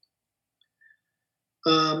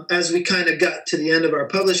as we kind of got to the end of our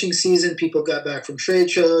publishing season, people got back from trade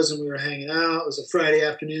shows and we were hanging out. It was a Friday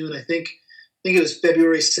afternoon. I think it was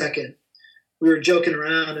February 2nd. We were joking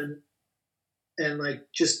around and like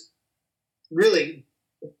just really,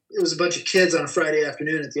 it was a bunch of kids on a Friday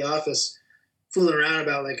afternoon at the office fooling around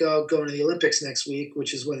about like, oh, going to the Olympics next week,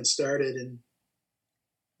 which is when it started. And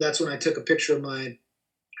that's when I took a picture of my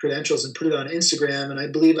credentials and put it on Instagram. And I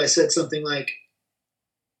believe I said something like,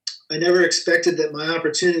 I never expected that my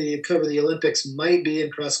opportunity to cover the Olympics might be in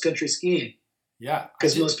cross-country skiing. Yeah.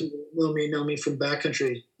 Because most people know me from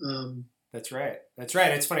backcountry. That's right.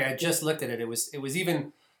 It's funny. I just looked at it. It was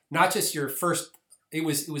even not just your first, it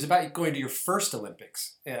was about going to your first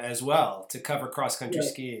Olympics as well to cover cross-country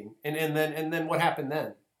skiing. And then what happened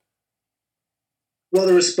then? Well,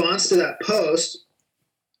 the response to that post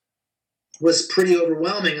was pretty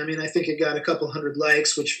overwhelming. I mean, I think it got a couple hundred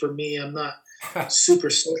likes, which for me, I'm not super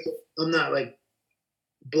social. I'm not like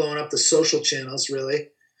blowing up the social channels really.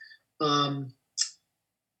 I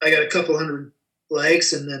got a couple hundred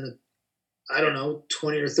likes and then I don't know,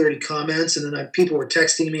 20 or 30 comments. And then people were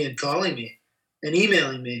texting me and calling me and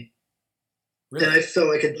emailing me. Really? And I felt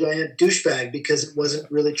like a giant douchebag because it wasn't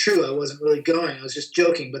really true. I wasn't really going. I was just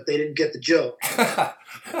joking, but they didn't get the joke.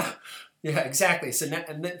 Yeah, exactly. So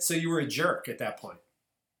so you were a jerk at that point.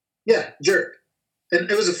 Yeah, jerk.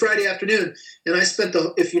 And it was a Friday afternoon, and I spent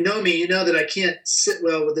if you know me, you know that I can't sit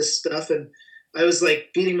well with this stuff, and I was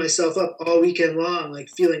like beating myself up all weekend long, like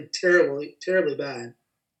feeling terribly, terribly bad.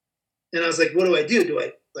 And I was like, what do I do? Do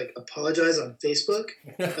I like apologize on Facebook?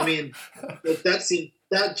 I mean, like,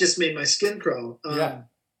 that just made my skin crawl. Yeah.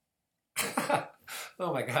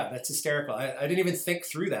 Oh my God, that's hysterical. I didn't even think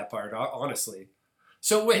through that part, honestly.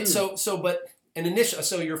 So wait, so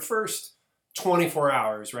your first 24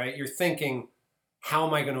 hours, right? You're thinking, how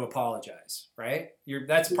am I going to apologize, right?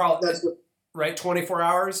 That's right, 24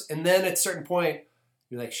 hours. And then at a certain point,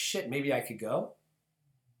 you're like, shit, maybe I could go?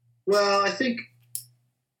 Well, I think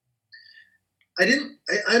I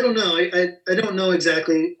don't know. I don't know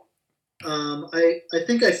exactly. I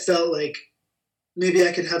think I felt like maybe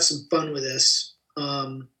I could have some fun with this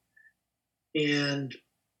and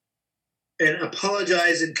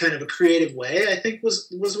apologize in kind of a creative way, I think was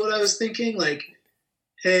what I was thinking. Like,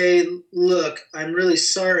 hey, look, I'm really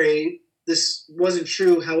sorry. This wasn't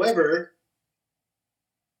true. However,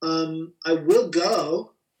 I will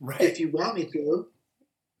go if you want me to.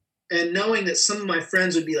 And knowing that some of my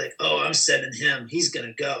friends would be like, oh, I'm sending him. He's going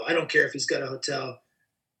to go. I don't care if he's got a hotel.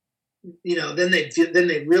 Then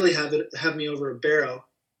they really have me over a barrel.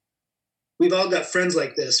 We've all got friends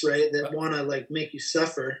like this, right? That want to like make you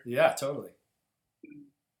suffer. Yeah, totally.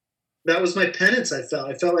 That was my penance. I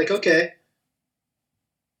felt like, okay,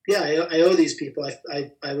 yeah, I owe these people.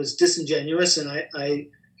 I was disingenuous, and I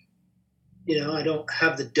don't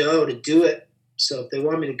have the dough to do it. So if they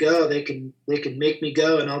want me to go, they can make me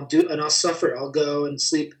go, and I'll suffer. I'll go and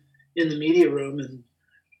sleep in the media room and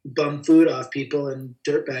bum food off people and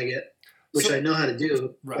dirtbag it, which I know how to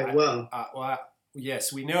do quite well.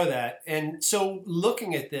 Yes, we know that. And so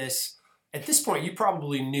looking at this, at this point, you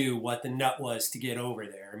probably knew what the nut was to get over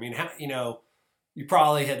there. I mean, you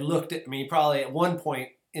probably had looked at, you probably at one point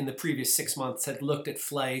in the previous 6 months had looked at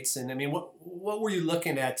flights. And I mean, what were you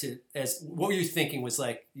looking at what were you thinking was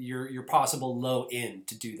like your possible low end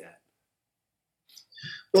to do that?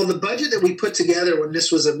 Well, the budget that we put together when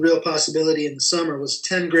this was a real possibility in the summer was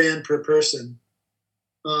 $10,000 per person.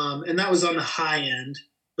 And that was on the high end,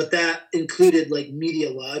 but that included like media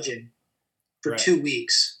lodging for 2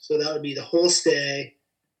 weeks. So that would be the whole stay,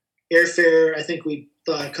 airfare. I think we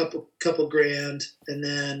thought a couple grand, and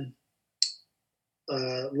then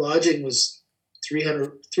lodging was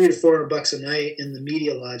 $300 to $400 a night in the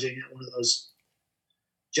media lodging at one of those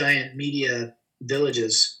giant media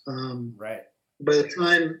villages. Right. By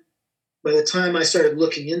the time I started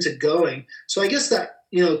looking into going, so I guess that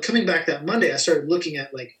coming back that Monday, I started looking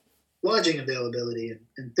at like lodging availability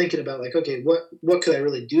and thinking about like, okay, what could I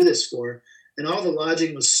really do this for? And all the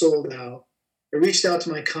lodging was sold out. I reached out to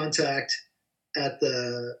my contact at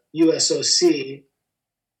the USOC,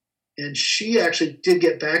 and she actually did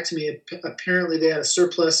get back to me. Apparently, they had a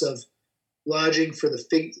surplus of lodging for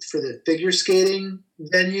the figure skating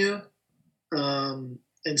venue, and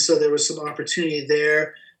so there was some opportunity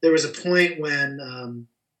there. There was a point when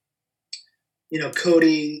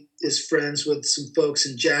Cody is friends with some folks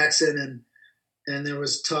in Jackson, and And there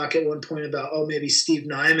was talk at one point about, oh, maybe Steve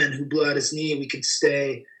Nyman, who blew out his knee, we could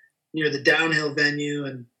stay near the downhill venue.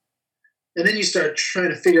 And then you start trying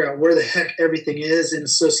to figure out where the heck everything is in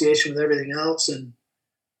association with everything else. And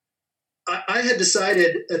I had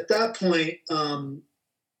decided at that point,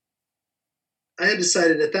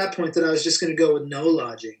 that I was just going to go with no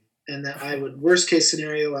lodging, and that I would, worst case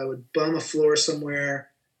scenario, I would bum a floor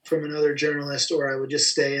somewhere from another journalist, or I would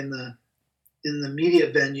just stay in the media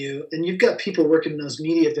venue. And you've got people working in those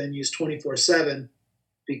media venues 24/7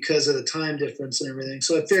 because of the time difference and everything.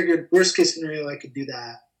 So I figured worst case scenario, I could do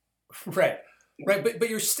that. Right. But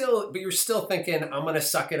you're still thinking, I'm going to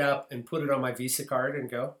suck it up and put it on my Visa card and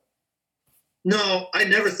go. No, I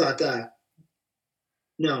never thought that.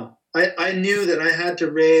 No, I knew that I had to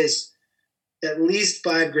raise at least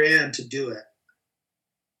 $5,000 to do it.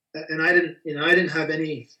 And I didn't have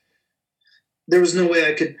any, there was no way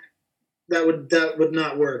I could, that would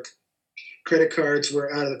not work. Credit cards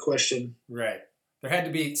were out of the question. Right. There had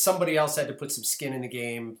to be, somebody else had to put some skin in the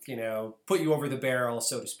game, put you over the barrel,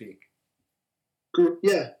 so to speak.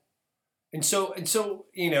 Yeah. And so,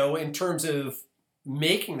 in terms of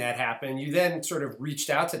making that happen, you then sort of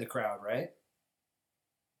reached out to the crowd, right?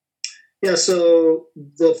 Yeah. So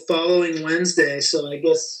the following Wednesday, so I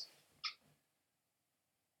guess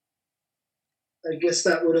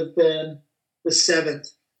that would have been the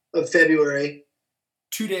 7th of February.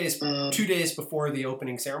 2 days, 2 days before the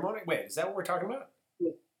opening ceremony. Wait, is that what we're talking about?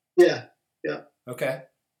 Yeah. Yeah. Okay.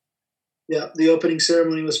 Yeah. The opening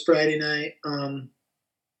ceremony was Friday night.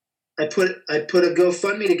 I put a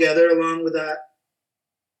GoFundMe together along with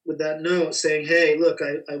that note saying, hey, look,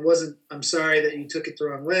 I'm sorry that you took it the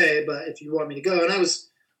wrong way, but if you want me to go, and I was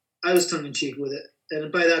tongue in cheek with it.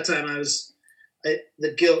 And by that time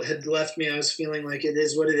the guilt had left me. I was feeling like it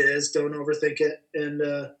is what it is. Don't overthink it. And,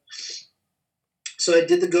 so I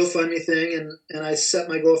did the GoFundMe thing, and I set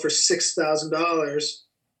my goal for $6,000,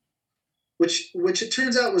 which it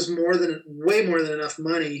turns out was way more than enough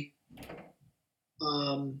money.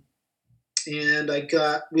 And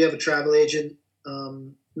we have a travel agent,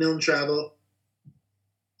 Milne Travel,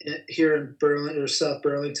 here in Burlington or South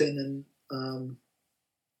Burlington,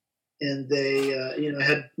 and they, I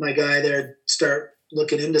had my guy there start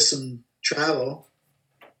looking into some travel,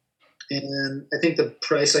 and I think the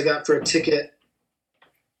price I got for a ticket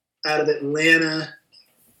out of Atlanta,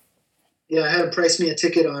 I had him price me a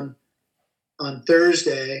ticket on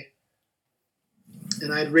Thursday,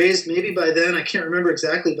 and I'd raised, maybe by then, I can't remember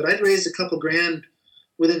exactly, but I'd raised a couple grand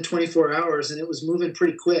within 24 hours, and it was moving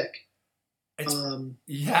pretty quick.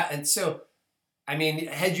 Yeah, and so, I mean,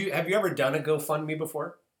 have you ever done a GoFundMe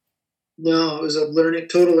before? No, it was a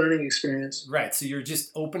total learning experience. Right, so you're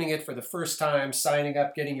just opening it for the first time, signing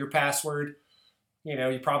up, getting your password.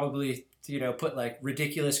 You probably, put like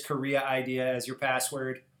ridiculous Korea idea as your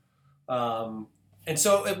password. And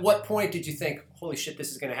so at what point did you think, holy shit,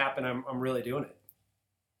 this is going to happen, I'm really doing it?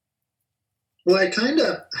 Well, I kind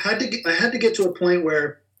of had to get to a point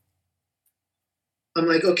where I'm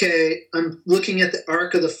like, okay, I'm looking at the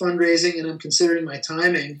arc of the fundraising, and I'm considering my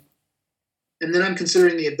timing, and then I'm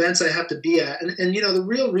considering the events I have to be at. And the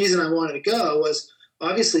real reason I wanted to go was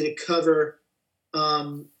obviously to cover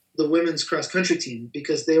the women's cross country team,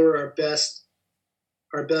 because they were our best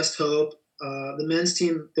hope. The men's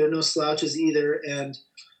team, they're no slouches either. And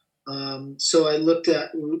so I looked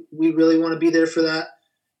at, we really want to be there for that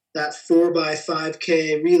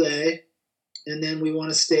 4x5K relay. And then we want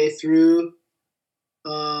to stay through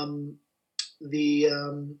the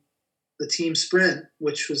team sprint,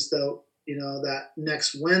 which was that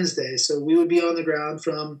next Wednesday. So we would be on the ground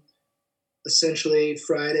from essentially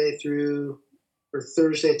Thursday through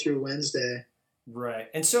Wednesday. Right.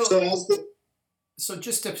 And so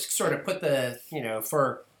just to sort of put the,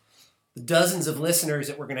 for the dozens of listeners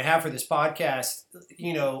that we're going to have for this podcast,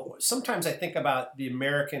 sometimes I think about the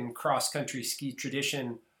American cross-country ski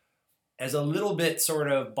tradition as a little bit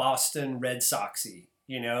sort of Boston Red Sox-y.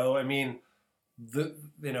 I mean,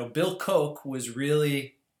 Bill Koch was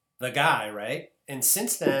really the guy, right? And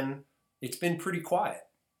since then, it's been pretty quiet.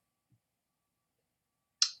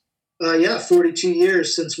 42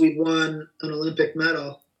 years since we won an Olympic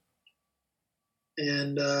medal.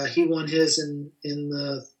 And he won his in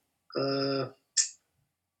the, I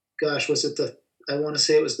want to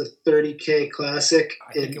say it was the 30K Classic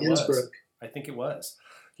in Innsbruck. I think it was.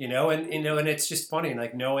 And it's just funny,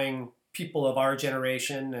 like knowing people of our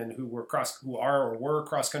generation and who were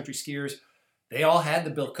cross-country skiers, they all had the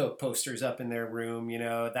Bill Koch posters up in their room.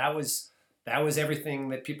 That was everything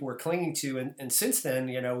that people were clinging to. And since then,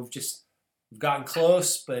 we've gotten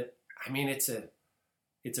close, but I mean, it's a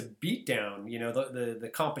beatdown. The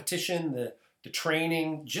competition, the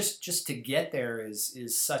training, just to get there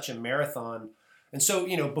is such a marathon. And so,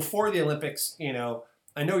 before the Olympics,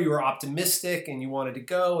 I know you were optimistic and you wanted to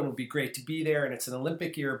go, and it would be great to be there, and it's an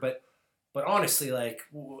Olympic year. But honestly, like,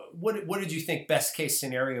 what did you think best case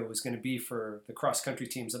scenario was going to be for the cross country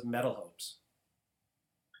teams of medal hopes?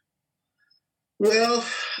 Well,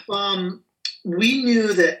 we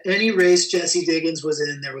knew that any race Jessie Diggins was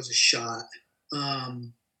in, there was a shot.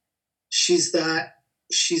 She's that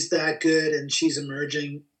good, and she's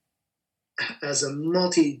emerging as a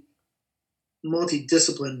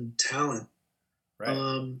multi-discipline talent.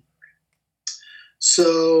 Right.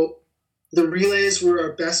 So the relays were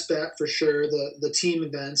our best bet for sure. The team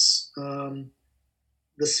events,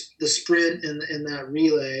 the sprint and that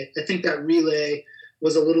relay. I think that relay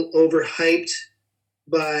was a little overhyped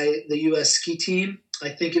by the U.S. ski team. I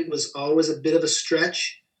think it was always a bit of a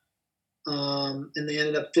stretch, and they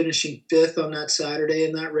ended up finishing 5th on that Saturday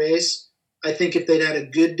in that race. I think if they'd had a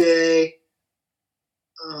good day,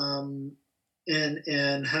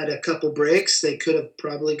 and had a couple breaks, they could have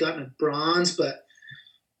probably gotten a bronze. But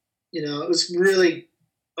it was really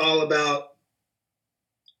all about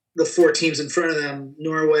the 4 teams in front of them: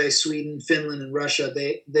 Norway, Sweden, Finland, and Russia.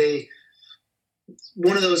 Two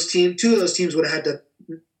of those teams would have had to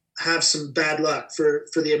have some bad luck for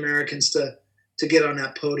the Americans to get on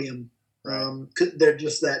that podium. They're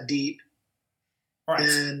just that deep. All right.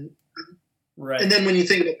 And right. And then when you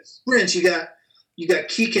think about the sprints, you got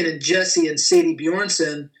Keegan and Jessie and Sadie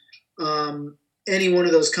Bjornsson. Any one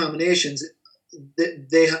of those combinations,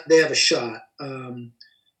 they have a shot.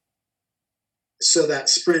 So that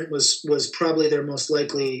sprint was probably their most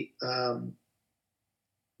likely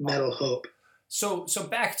medal hope. So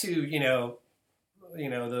back to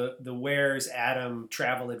the Where's Adam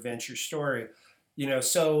travel adventure story.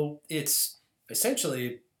 So it's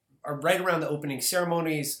essentially right around the opening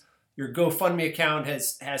ceremonies. Your GoFundMe account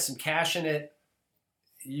has some cash in it.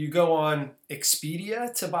 You go on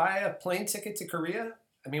Expedia to buy a plane ticket to Korea.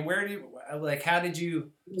 I mean, how did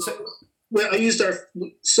you? Well, I used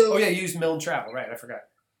you used Milne Travel, right? I forgot.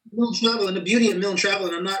 Milne Travel, and the beauty of Milne Travel,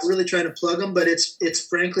 and I'm not really trying to plug them, but it's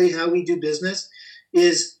frankly how we do business.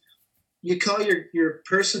 Is you call your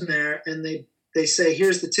person there, and they say,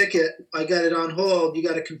 "Here's the ticket. I got it on hold. You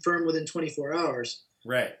got to confirm within 24 hours."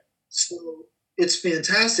 Right. So it's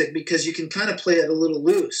fantastic because you can kind of play it a little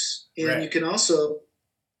loose, and right. You can also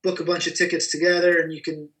book a bunch of tickets together, and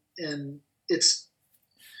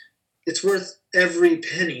it's worth every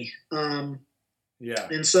penny. Yeah.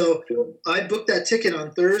 And so I booked that ticket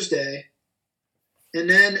on Thursday, and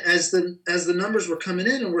then as the numbers were coming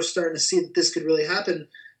in and we're starting to see that this could really happen,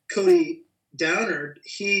 Cody Downer,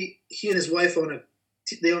 he and his wife own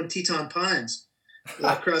Teton Pines,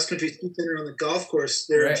 cross country ski center on the golf course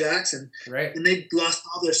there in Jackson, right? And they lost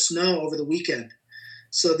all their snow over the weekend.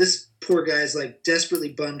 So this poor guy's like desperately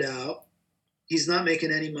bummed out. He's not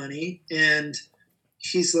making any money, and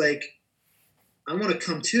he's like, "I want to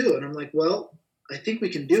come too." And I'm like, "Well, I think we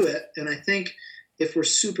can do it. And I think if we're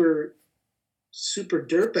super, super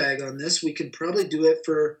dirtbag on this, we can probably do it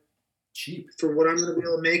for cheap for what I'm going to be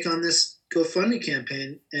able to make on this GoFundMe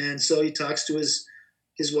campaign." And so he talks to his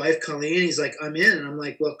wife, Colleen. He's like, "I'm in." And I'm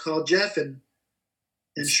like, "Well, call Jeff." And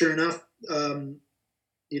sure enough,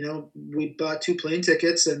 we bought 2 plane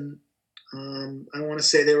tickets, and I want to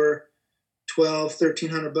say they were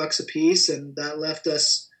 $1,300 a piece. And that left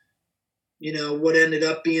us, what ended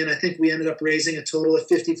up being, I think we ended up raising a total of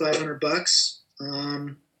 $5,500.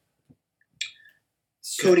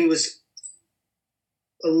 Cody was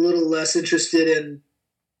a little less interested in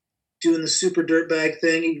doing the super dirtbag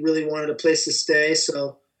thing. He really wanted a place to stay.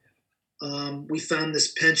 So we found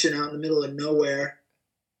this pension out in the middle of nowhere.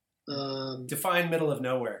 Define middle of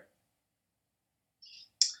nowhere.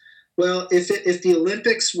 Well, if the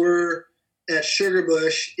Olympics were at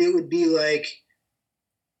Sugarbush, it would be like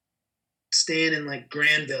staying in like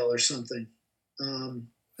Granville or something.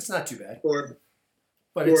 That's not too bad. Or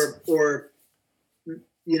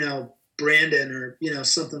Brandon or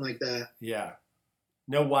something like that. Yeah.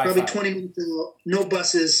 No Wi-Fi. Probably 20 minutes out, no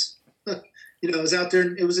buses. It was out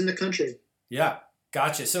there. It was in the country. Yeah.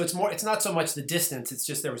 Gotcha. So it's not so much the distance. It's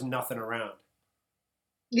just there was nothing around.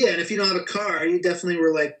 Yeah. And if you don't have a car, you definitely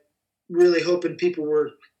were like really hoping people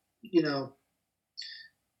were,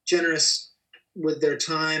 generous with their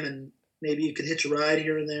time, and maybe you could hitch a ride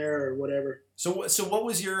here and there or whatever. So what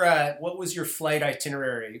was your flight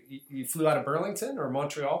itinerary? You flew out of Burlington or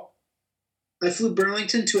Montreal? I flew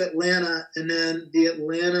Burlington to Atlanta, and then the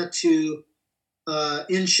Atlanta to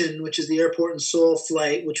Incheon, which is the airport in Seoul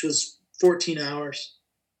flight, which was 14 hours.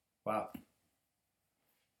 Wow.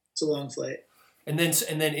 It's a long flight. and then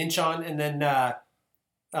Incheon,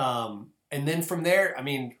 and then from there, I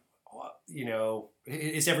mean,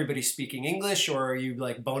 is everybody speaking English, or are you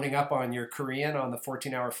like boning up on your Korean on the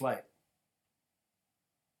 14-hour flight?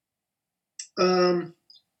 I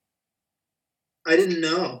didn't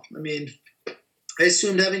know. I mean, I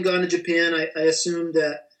assumed, having gone to Japan, I assumed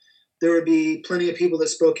that there would be plenty of people that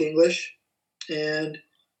spoke English, and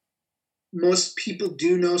most people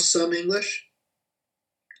do know some English.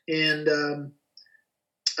 And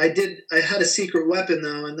I had a secret weapon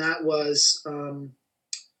though, and that was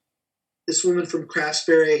this woman from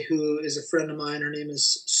Craftsbury who is a friend of mine. Her name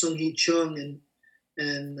is Sung Hee Chung,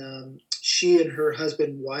 and she and her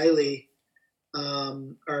husband Wiley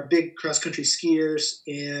are big cross country skiers,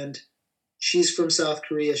 and she's from South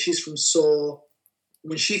Korea. She's from Seoul.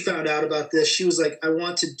 When she found out about this, she was like, "I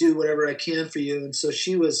want to do whatever I can for you." And so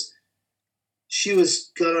she got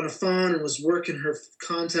on a phone and was working her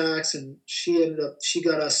contacts, and she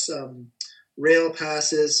got us rail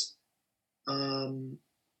passes. You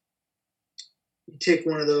take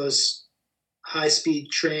one of those high-speed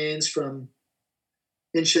trains from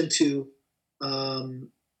Incheon to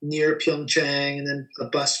near Pyeongchang, and then a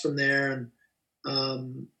bus from there.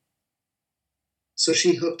 And so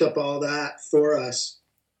she hooked up all that for us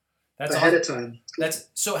ahead of time. That's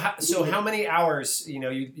so. How many hours?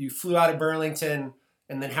 You flew out of Burlington,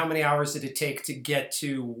 and then how many hours did it take to get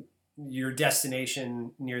to your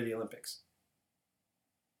destination near the Olympics?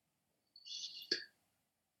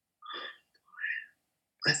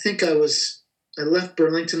 I think I left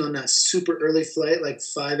Burlington on that super early flight, like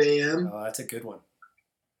 5 a.m. Oh, that's a good one.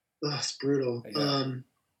 Oh, it's brutal. Yeah.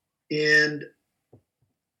 And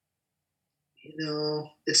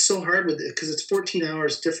it's so hard with it because it's 14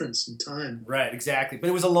 hours difference in time. Right, exactly. But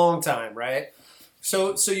it was a long time, right?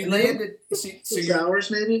 So you landed 6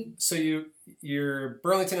 hours maybe. So you're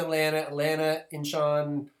Burlington, Atlanta,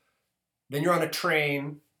 Incheon. Then you're on a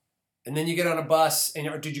train, and then you get on a bus.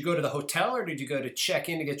 And did you go to the hotel, or did you go to check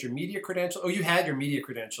in to get your media credentials? Oh, you had your media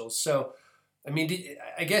credentials. So, I mean,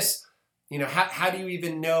 I guess how do you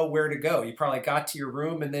even know where to go? You probably got to your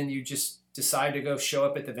room, and then you just decide to go show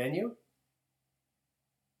up at the venue.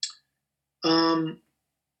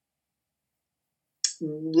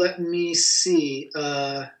 Let me see.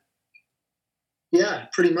 Yeah,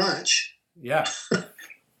 pretty much. Yeah.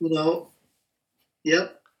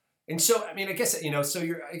 Yep. And so, I mean, I guess,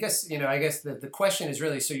 I guess the question is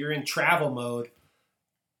really, so you're in travel mode,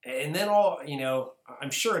 and then I'm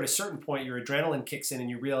sure at a certain point your adrenaline kicks in and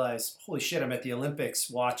you realize, holy shit, I'm at the Olympics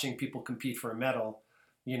watching people compete for a medal,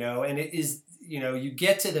 and it is, you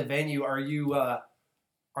get to the venue. Are you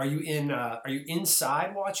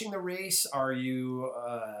inside watching the race? Are you,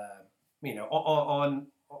 on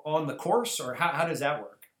the course, or how does that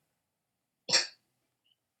work?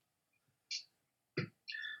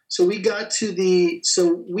 So we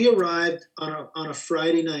arrived on a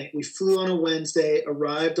Friday night. We flew on a Wednesday,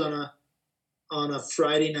 arrived on a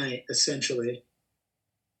Friday night, essentially,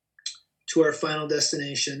 to our final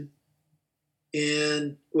destination,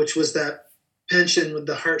 and which was that pension with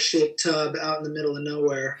the heart-shaped tub out in the middle of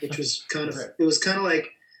nowhere, which was it was kind of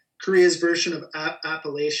like Korea's version of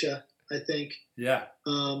Appalachia, I think. Yeah.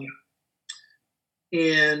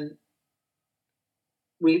 And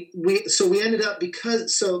we ended up,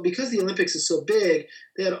 because the Olympics is so big,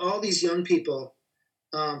 they had all these young people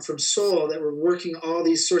from Seoul that were working all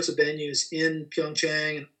these sorts of venues in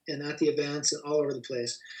Pyeongchang and at the events and all over the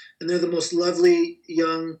place. And they're the most lovely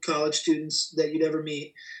young college students that you'd ever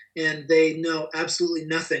meet. And they know absolutely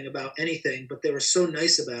nothing about anything, but they were so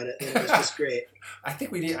nice about it. It was just great. I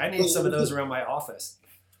think I need some of those around my office.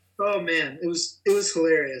 Oh man, it was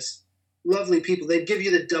hilarious. Lovely people. They'd give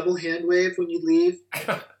you the double hand wave when you leave.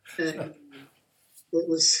 And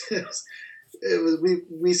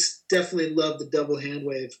we definitely loved the double hand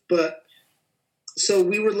wave. But so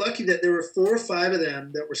we were lucky that there were 4 or 5 of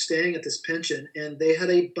them that were staying at this pension, and they had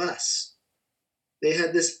a bus. They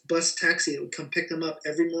had this bus taxi that would come pick them up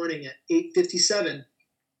every morning at 8:57.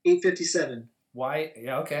 8:57. Why?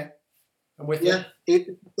 Yeah, okay. I'm with you. Yeah,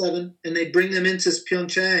 8:57. And they'd bring them into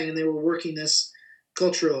Pyeongchang, and they were working this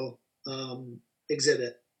cultural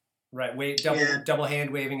exhibit. Right. Double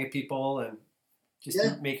hand waving at people and just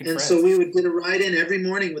making friends. And so we would get a ride in every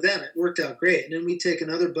morning with them. It worked out great. And then we'd take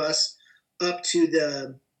another bus up to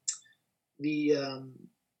the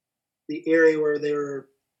area where they were,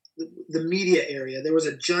 the media area. There was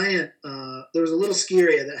a giant, there was a little ski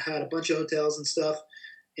area that had a bunch of hotels and stuff,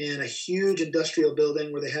 and a huge industrial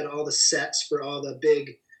building where they had all the sets for all the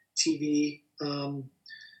big TV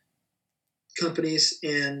companies.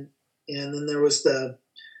 And then there was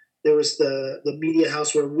There was the media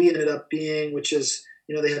house where we ended up being, which is,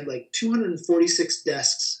 they had like 246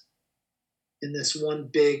 desks in this one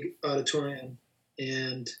big auditorium.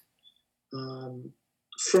 And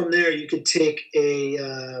from there, you could take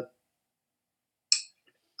a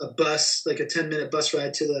bus, like a 10-minute bus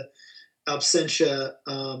ride to the Alpsentia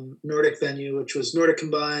Nordic venue, which was Nordic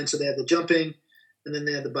combined. So they had the jumping, and then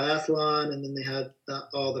they had the biathlon, and then they had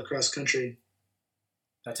all the cross country.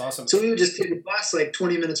 That's awesome. So we would just take a bus like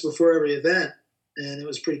 20 minutes before every event, and it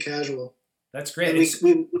was pretty casual. That's great.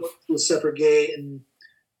 We went to a separate gate, and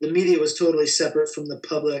the media was totally separate from the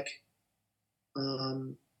public.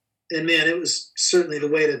 And man, it was certainly the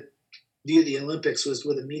way to view the Olympics was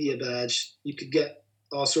with a media badge. You could get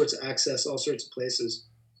all sorts of access, all sorts of places.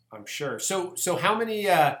 I'm sure. So how many?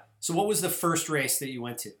 So what was the first race that you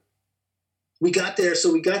went to? We got there,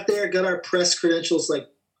 got our press credentials like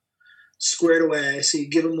squared away. So you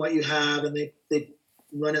give them what you have, and they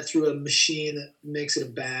run it through a machine that makes it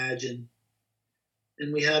a badge, and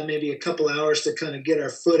we had maybe a couple hours to kind of get our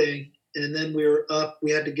footing, and then we were up.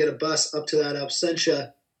 We had to get a bus up to that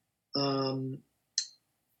Alpsentia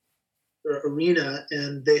arena,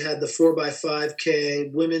 and they had the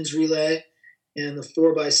 4x5K women's relay and the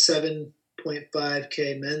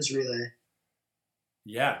 4x7.5K men's relay.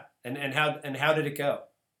 Yeah, and how did it go?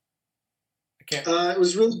 It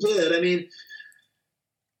was really good. I mean,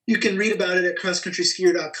 you can read about it at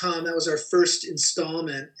crosscountryskier.com. That was our first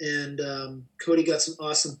installment, and Cody got some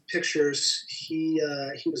awesome pictures. He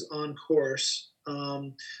was on course.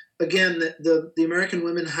 Again, the American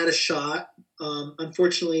women had a shot.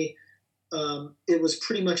 Unfortunately, it was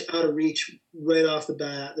pretty much out of reach right off the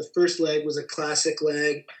bat. The first leg was a classic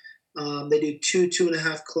leg. They do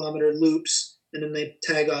 2.5 kilometer loops, and then they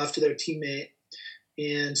tag off to their teammate.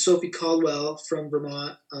 And Sophie Caldwell from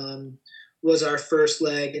Vermont was our first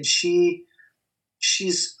leg, and she's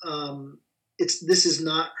this is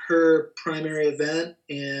not her primary event,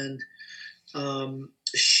 and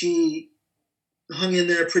she hung in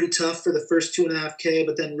there pretty tough for the first 2.5K,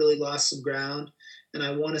 but then really lost some ground. And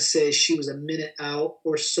I want to say she was a minute out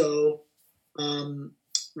or so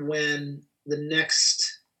when the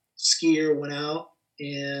next skier went out.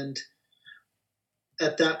 And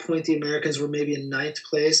at that point, the Americans were maybe in 9th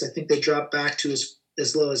place. I think they dropped back to as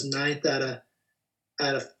low as 9th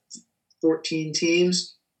out of 14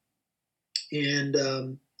 teams. And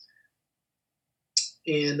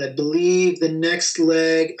I believe the next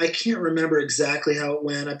leg, I can't remember exactly how it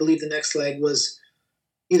went. I believe the next leg was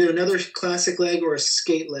either another classic leg or a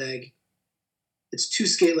skate leg. It's 2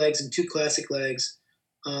 skate legs and 2 classic legs.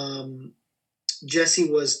 Jesse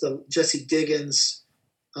Diggins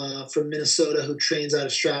from Minnesota, who trains out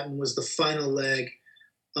of Stratton, was the final leg.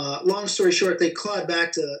 Long story short, they clawed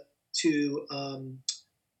back to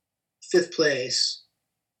 5th place,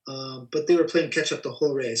 but they were playing catch up the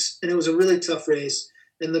whole race, and it was a really tough race.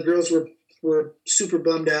 And the girls were super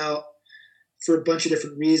bummed out for a bunch of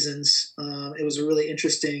different reasons. It was a really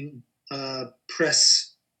interesting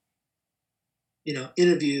press,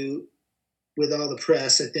 interview with all the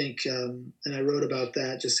press, I think, and I wrote about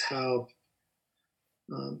that, just how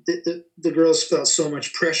the girls felt so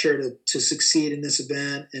much pressure to succeed in this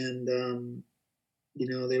event, and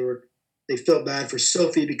they felt bad for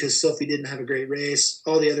Sophie because Sophie didn't have a great race.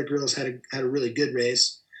 All the other girls had a really good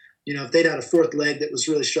race. If they'd had a 4th leg that was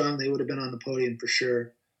really strong, they would have been on the podium for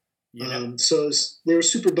sure. They were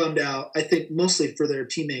super bummed out. I think mostly for their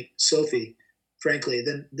teammate Sophie, frankly,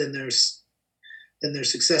 than their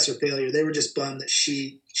success or failure. They were just bummed that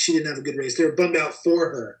she didn't have a good race. They were bummed out for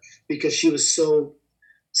her because she was so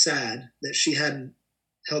sad that she hadn't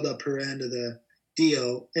held up her end of the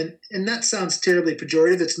deal. And that sounds terribly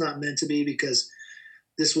pejorative. It's not meant to be, because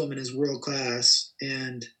this woman is world class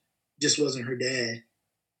and just wasn't her day.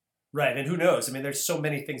 Right. And who knows? I mean, there's so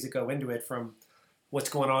many things that go into it, from what's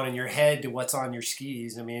going on in your head to what's on your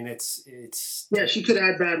skis. I mean, it's yeah, she could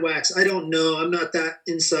add bad wax. I don't know. I'm not that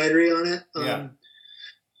insidery on it. Yeah.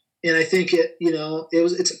 And I think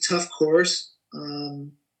it's a tough course.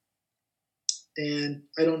 And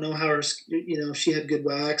I don't know how her, if she had good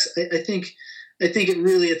wax. I think it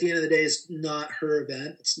really, at the end of the day, is not her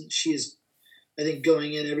event. I think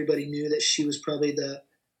going in, everybody knew that she was probably the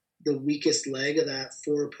weakest leg of that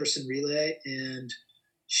 4-person relay, and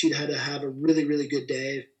she'd had to have a really, really good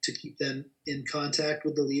day to keep them in contact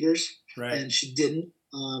with the leaders. Right. And she didn't.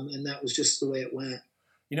 And that was just the way it went.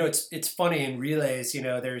 It's funny in relays,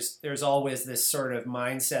 there's always this sort of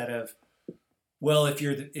mindset of, well, if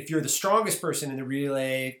you're the strongest person in the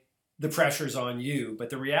relay, the pressure's on you. But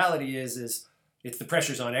the reality is it's the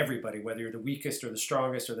pressure's on everybody, whether you're the weakest or the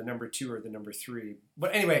strongest or the number 2 or the number 3.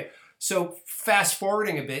 But anyway, so fast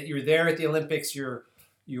forwarding a bit, you're there at the Olympics, you're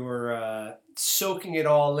soaking it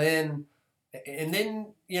all in, and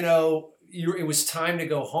then it was time to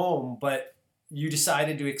go home, but you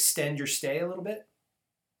decided to extend your stay a little bit.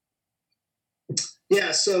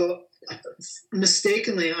 Yeah. So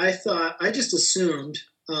mistakenly, I just assumed,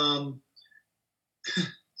 and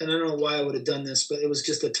I don't know why I would have done this, but it was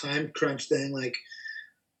just a time crunch thing. Like,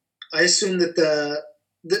 I assumed that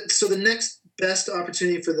the next best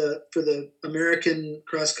opportunity for the American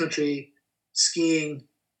cross country skiing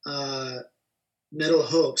medal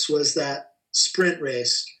hopes was that sprint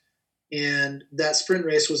race, and that sprint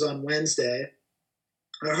race was on Wednesday.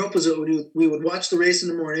 Our hope was that we would watch the race in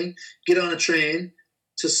the morning, get on a train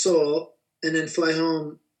to Seoul, and then fly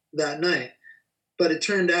home that night. But it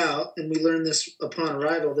turned out, and we learned this upon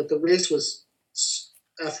arrival, that the race was,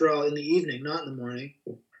 after all, in the evening, not in the morning.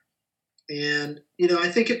 And I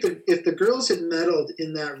think if the girls had medaled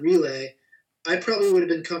in that relay, I probably would have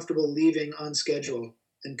been comfortable leaving on schedule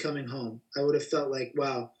and coming home. I would have felt like,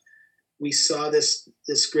 wow, we saw this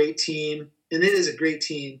great team, and it is a great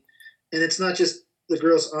team. And it's not just the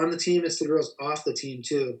girls on the team, it's the girls off the team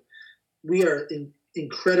too. We are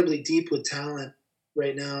incredibly deep with talent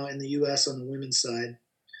right now in the U.S. on the women's side.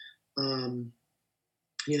 From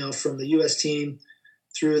the U.S. team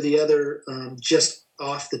through the other just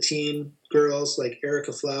off the team girls like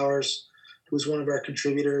Erica Flowers, who's one of our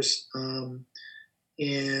contributors, and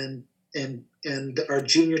our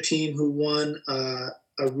junior team who won a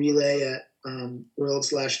relay at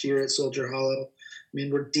Worlds last year at Soldier Hollow. I mean,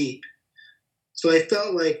 we're deep. So I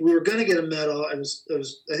felt like we were going to get a medal. I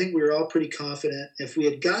think we were all pretty confident. If we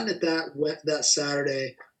had gotten it that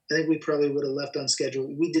Saturday, I think we probably would have left on schedule.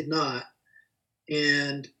 We did not.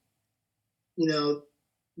 And,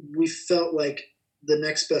 we felt like the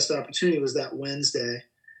next best opportunity was that Wednesday.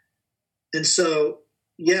 And so,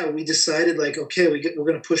 yeah, we decided like, okay, we're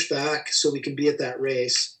going to push back so we can be at that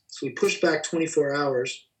race. So we pushed back 24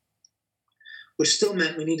 hours, which still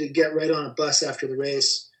meant we needed to get right on a bus after the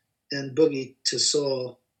race and boogie to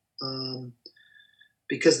Seoul,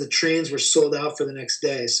 because the trains were sold out for the next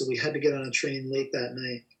day. So we had to get on a train late that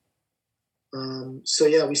night. So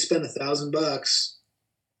yeah, we spent $1,000,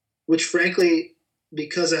 which frankly,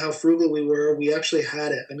 because of how frugal we were, we actually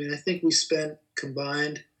had it. I mean, I think we spent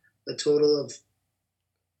combined a total of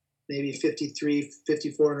maybe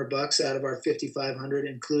 $5,400 out of our $5,500,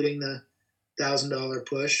 including the $1,000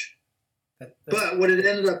 push. But what it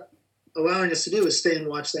ended up allowing us to do is stay and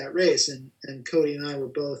watch that race, and Cody and I were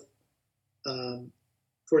both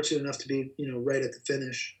fortunate enough to be right at the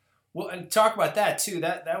finish. Well, and talk about that too.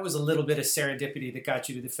 That was a little bit of serendipity that got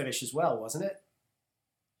you to the finish as well, wasn't it?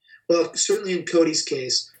 Well, certainly in Cody's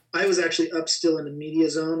case, I was actually up still in the media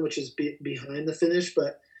zone, which is behind the finish,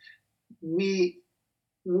 but we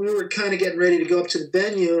were kind of getting ready to go up to the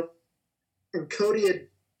venue, and Cody had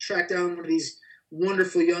tracked down one of these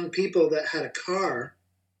wonderful young people that had a car.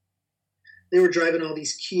 They were driving all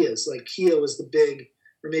these Kias. Like Kia was the big,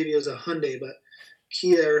 or maybe it was a Hyundai, but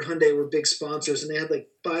Kia or Hyundai were big sponsors, and they had like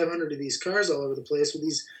 500 of these cars all over the place with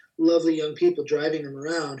these lovely young people driving them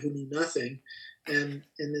around who knew nothing. And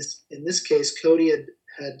in this case, Cody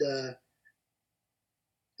had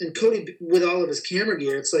and Cody, with all of his camera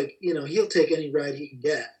gear, it's like, he'll take any ride he can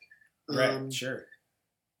get. Right, sure.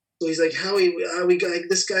 So he's like,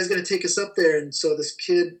 this guy's going to take us up there. And so this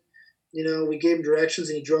kid, we gave him directions,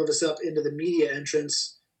 and he drove us up into the media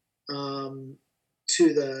entrance to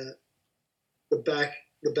the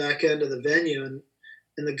back end of the venue. And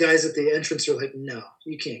the guys at the entrance are like, no,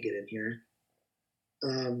 you can't get in here.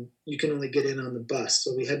 You can only get in on the bus.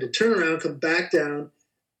 So we had to turn around, come back down,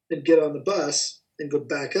 and get on the bus and go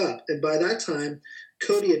back up. And by that time,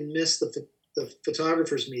 Cody had missed the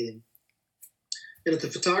photographer's meeting. And at the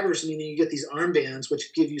photographer's meeting, you get these armbands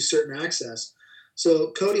which give you certain access.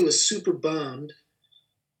 So Cody was super bummed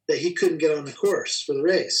that he couldn't get on the course for the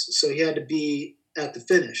race. So he had to be at the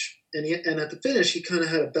finish. And at the finish, he kind of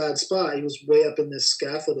had a bad spot. He was way up in this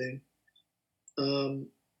scaffolding.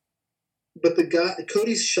 But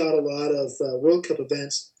Cody's shot a lot of World Cup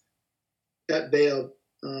events at Vail,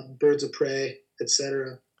 Birds of Prey,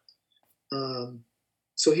 etc.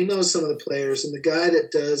 So he knows some of the players, and the guy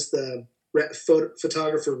that does the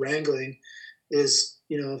photographer wrangling is,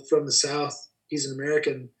 from the South. He's an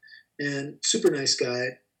American and super nice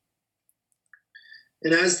guy.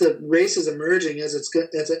 And as the race is emerging, as it's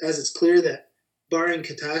clear that, barring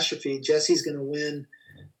catastrophe, Jesse's going to win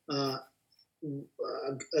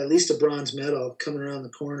at least a bronze medal coming around the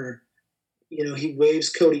corner, he waves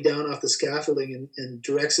Cody down off the scaffolding and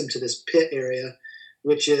directs him to this pit area,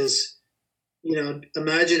 which is,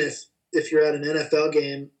 imagine if you're at an NFL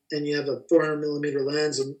game and you have a 400 millimeter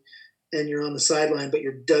lens and you're on the sideline, but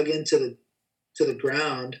you're dug into the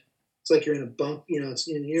ground. It's like you're in a bunk, you're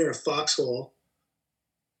in a foxhole,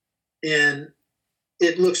 and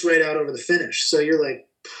it looks right out over the finish. So you're like,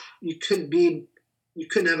 you couldn't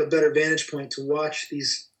have a better vantage point to watch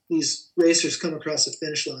these racers come across the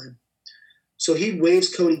finish line. So he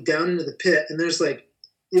waves Cody down into the pit, and there's like,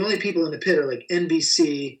 the only people in the pit are like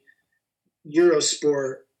NBC,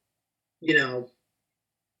 Eurosport, and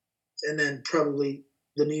then probably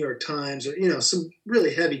the New York Times, or some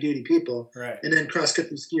really heavy duty people, right? And then Cross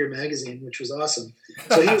Country Skier magazine, which was awesome.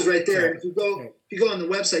 So he was right there. And if you go on the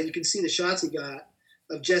website, you can see the shots he got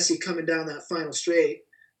of Jesse coming down that final straight,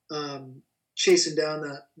 chasing down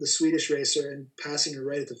the Swedish racer and passing her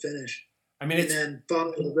right at the finish. I mean, and then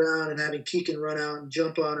falling to the ground and having Keegan run out and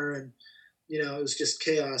jump on her, and it was just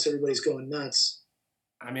chaos. Everybody's going nuts.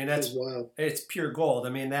 I mean, that's wild. It's pure gold. I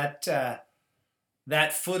mean, that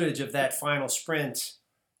footage of that final sprint,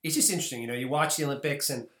 it's just interesting. You watch the Olympics,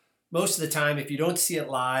 and most of the time, if you don't see it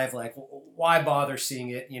live, like, why bother seeing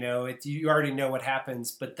it? You already know what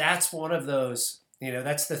happens. But that's one of those,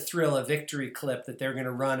 that's the thrill of victory clip that they're going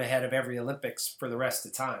to run ahead of every Olympics for the rest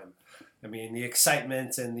of the time. I mean, the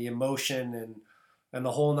excitement and the emotion and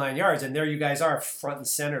the whole 9 yards. And there you guys are, front and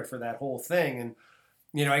center for that whole thing.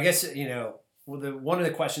 And, I guess, one of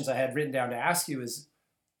the questions I had written down to ask you is,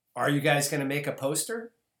 are you guys going to make a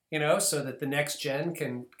poster, so that the next gen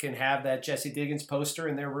can have that Jesse Diggins poster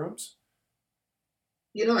in their rooms?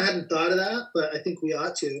 I hadn't thought of that, but I think we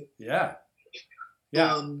ought to. Yeah.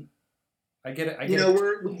 Yeah. I get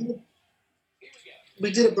it.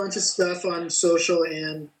 We did a bunch of stuff on social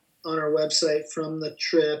and on our website from the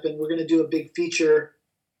trip, and we're going to do a big feature,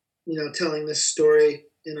 telling this story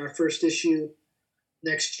in our first issue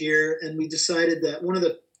next year. And we decided that one of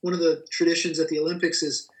the traditions at the Olympics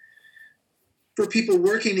is for people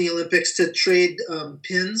working the Olympics to trade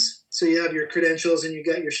pins. So you have your credentials and you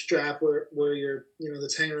got your strap where you're,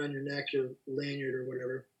 that's hanging around your neck, your lanyard or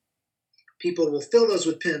whatever. People will fill those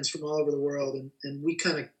with pins from all over the world. And we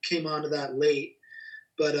kind of came onto that late.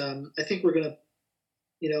 But I think we're going to,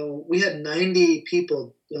 we had 90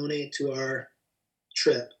 people donate to our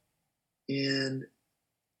trip. And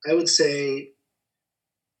I would say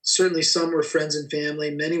certainly some were friends and family.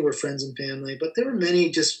 Many were friends and family. But there were many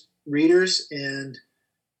just readers and,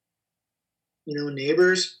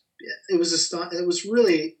 neighbors. It was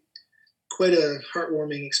really quite a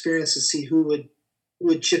heartwarming experience to see who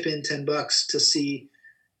would chip in $10 to see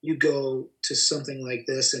you go to something like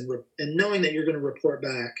this and knowing that you're going to report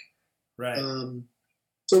back. Right.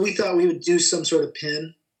 So we thought we would do some sort of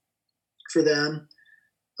pin for them,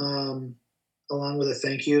 along with a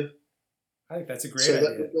thank you. I think that's a great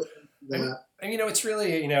idea. And it's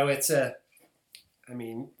really,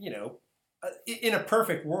 in a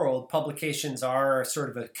perfect world, publications are sort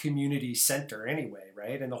of a community center anyway,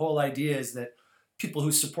 right? And the whole idea is that people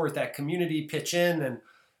who support that community pitch in,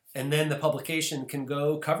 and then the publication can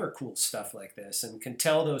go cover cool stuff like this and can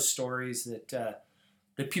tell those stories that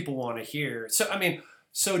people want to hear.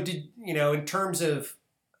 So did, in terms of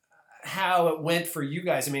how it went for you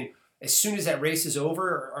guys, as soon as that race is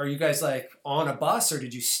over, are you guys like on a bus, or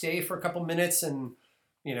did you stay for a couple minutes and,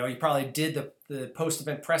 you probably did the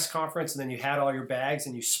post-event press conference and then you had all your bags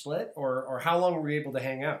and you split, or how long were you able to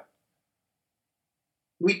hang out?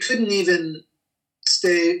 We couldn't even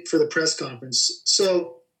stay for the press conference.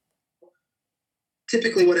 So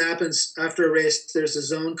typically what happens after a race, there's a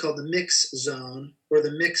zone called the mix zone or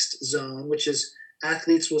the mixed zone, which is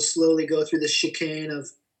athletes will slowly go through the chicane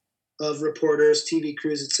of reporters, TV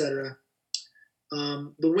crews, etc.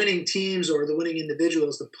 The winning teams or the winning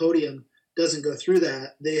individuals, the podium, doesn't go through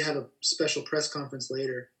that. They have a special press conference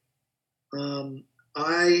later.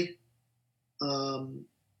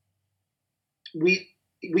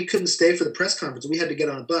 We couldn't stay for the press conference. We had to get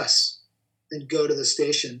on a bus and go to the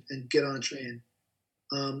station and get on a train.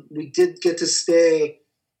 We did get to stay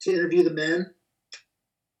to interview the men.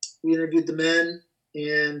 We interviewed the men,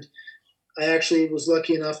 and I actually was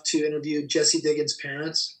lucky enough to interview Jesse Diggins'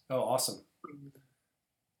 parents. Oh, awesome.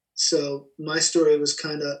 So my story was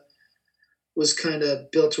kind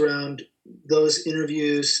of built around those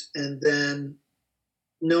interviews, and then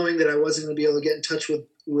knowing that I wasn't going to be able to get in touch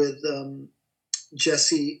with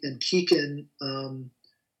Jesse and Keegan, and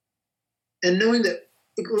knowing that,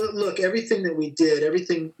 look, everything that we did,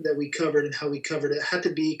 everything that we covered and how we covered it had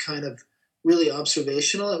to be kind of really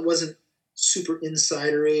observational. It wasn't super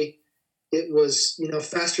insidery. It was,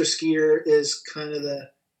 Faster Skier is kind of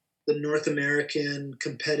the the North American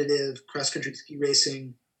competitive cross-country ski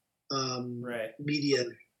racing media,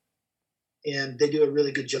 and they do a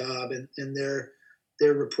really good job, and their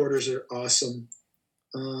reporters are awesome.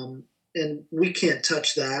 And we can't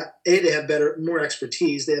touch that. They have more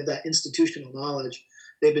expertise. They have that institutional knowledge.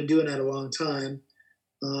 They've been doing that a long time.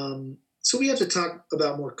 So we have to talk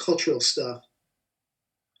about more cultural stuff,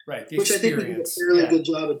 right? The which experience. I think we do a fairly good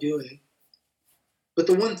job of doing. But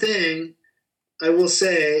the one thing I will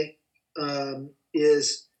say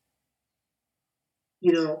is,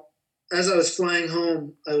 as I was flying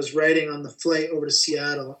home, I was writing on the flight over to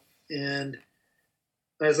Seattle, and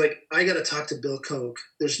I was like, I got to talk to Bill Koch.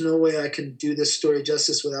 There's no way I can do this story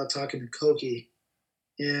justice without talking to Kochi.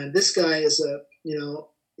 And this guy is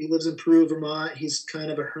he lives in Peru, Vermont. He's kind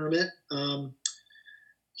of a hermit.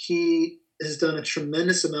 He has done a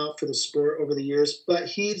tremendous amount for the sport over the years, but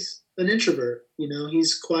he's an introvert.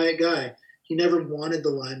 He's a quiet guy. He never wanted the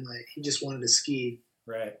limelight. He just wanted to ski.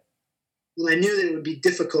 Right. And I knew that it would be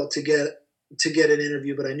difficult to get an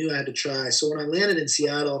interview, but I knew I had to try. So when I landed in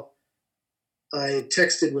Seattle, I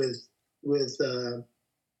texted with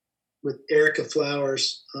Erica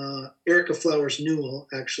Flowers, Newell,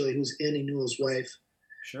 actually, who's Andy Newell's wife.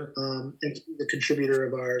 Sure. And the contributor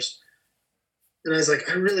of ours. And I was like,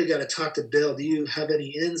 I really got to talk to Bill. Do you have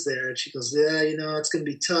any ins there? And she goes, yeah, it's going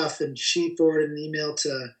to be tough. And she forwarded an email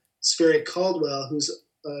to Sperry Caldwell, who's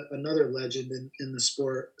another legend in the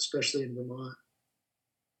sport, especially in Vermont.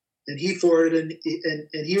 And he forwarded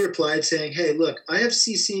and he replied saying, hey, look, I have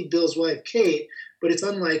CC'd Bill's wife, Kate, but it's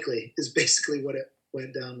unlikely, is basically what it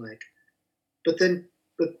went down like. But and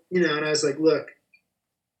I was like, look,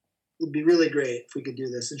 it'd be really great if we could do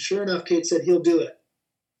this. And sure enough, Kate said he'll do it.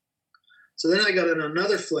 So then I got on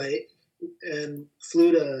another flight and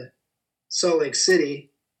flew to Salt Lake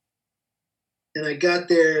City. And I got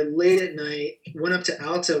there late at night, went up to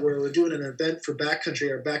Alta where we're doing an event for Backcountry,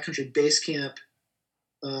 our Backcountry Base Camp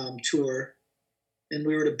tour. And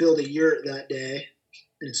we were to build a yurt that day.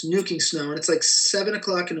 And it's nuking snow. And it's like 7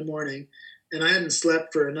 o'clock in the morning. And I hadn't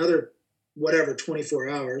slept for another, 24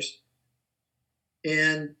 hours.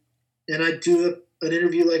 And I do an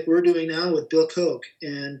interview like we're doing now with Bill Koch.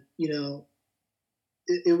 And,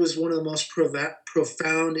 it was one of the most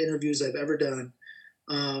profound interviews I've ever done.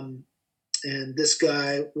 And this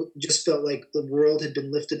guy just felt like the world had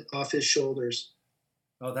been lifted off his shoulders.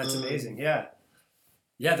 Oh, that's amazing. Yeah.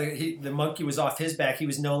 Yeah, the monkey was off his back. He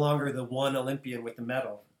was no longer the one Olympian with the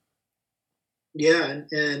medal. Yeah,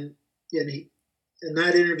 and in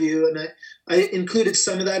that interview, and I included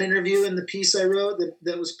some of that interview in the piece I wrote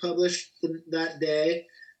that was published that day.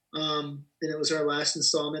 And it was our last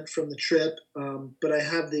installment from the trip. But I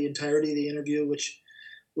have the entirety of the interview, which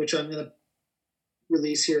I'm going to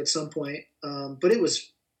release here at some point. But it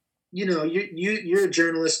was, you're a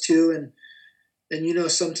journalist too, and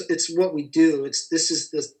it's what we do. This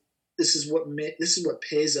is what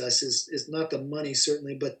pays us is not the money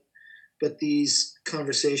certainly, but these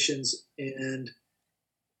conversations, and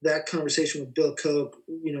that conversation with Bill Koch,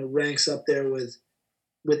 ranks up there with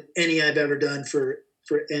any I've ever done for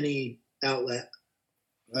any outlet.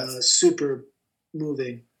 Super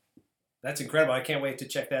moving. That's incredible. I can't wait to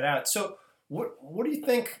check that out. So what do you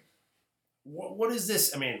think, what is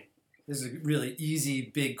this? I mean, this is a really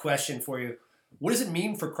easy, big question for you. What does it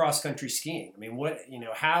mean for cross-country skiing? I mean,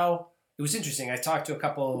 how, it was interesting. I talked to a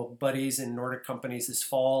couple of buddies in Nordic companies this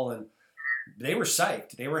fall, and they were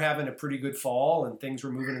psyched. They were having a pretty good fall, and things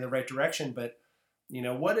were moving in the right direction. But,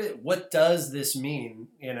 what does this mean?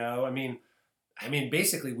 I mean,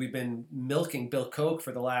 basically, we've been milking Bill Koch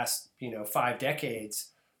for the last, 5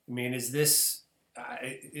 decades. I mean, is this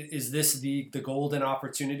the golden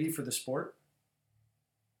opportunity for the sport?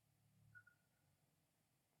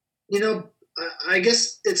 I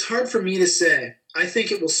guess it's hard for me to say. I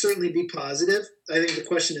think it will certainly be positive. I think the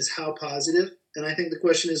question is how positive. And I think the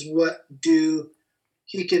question is, what do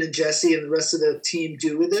Heekin and Jesse and the rest of the team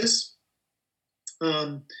do with this?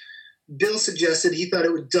 Bill suggested he thought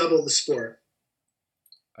it would double the sport.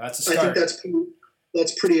 That's a start. I think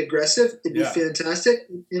that's pretty aggressive. It'd be fantastic.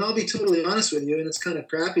 And I'll be totally honest with you, and it's kind of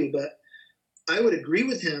crappy, but I would agree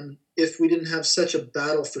with him if we didn't have such a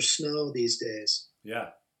battle for snow these days. Yeah.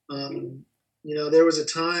 There was a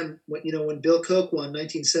time when Bill Koch won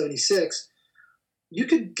 1976, you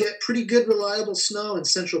could get pretty good, reliable snow in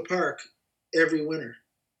Central Park every winter.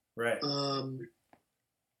 Right.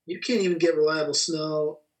 You can't even get reliable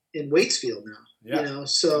snow in Waitsfield now. Yeah.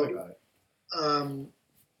 So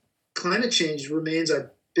climate change remains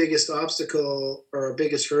our biggest obstacle or our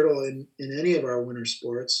biggest hurdle in any of our winter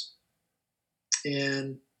sports.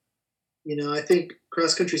 And, I think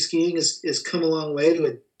cross country skiing is come a long way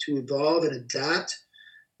to evolve and adapt.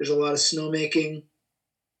 There's a lot of snowmaking.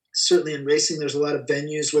 Certainly in racing, there's a lot of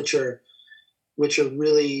venues which are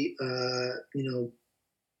really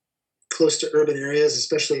close to urban areas,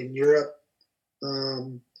 especially in Europe.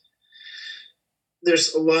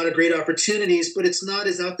 There's a lot of great opportunities, but it's not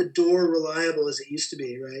as out the door reliable as it used to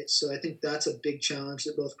be, right? So I think that's a big challenge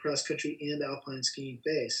that both cross country and alpine skiing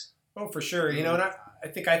face. Oh, for sure. And I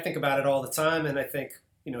think about it all the time, and I think,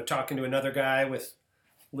 talking to another guy with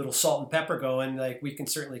a little salt and pepper going, like, we can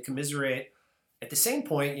certainly commiserate. At the same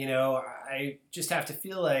point, I just have to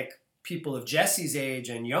feel like people of Jesse's age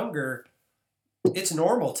and younger, it's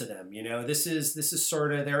normal to them. This is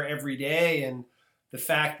sort of their everyday, and the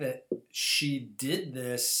fact that she did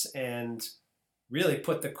this and really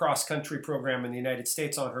put the cross country program in the United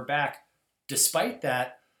States on her back, despite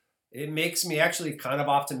that, it makes me actually kind of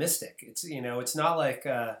optimistic. It's it's not like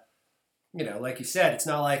like you said, it's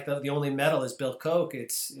not like the only medal is Bill Koch.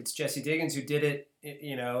 It's Jessie Diggins who did it,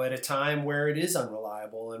 at a time where it is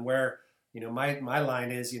unreliable, and where my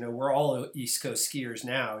line is, we're all East Coast skiers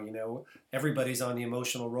now. Everybody's on the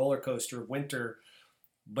emotional roller coaster of winter,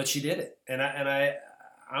 but she did it, and I'm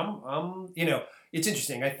it's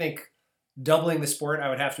interesting. I think doubling the sport, I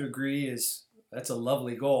would have to agree, that's a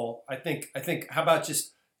lovely goal. I think how about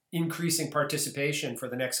just increasing participation for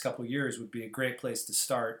the next couple of years would be a great place to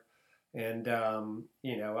start. And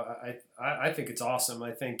I think it's awesome.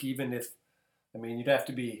 I think even if, you'd have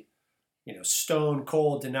to be, stone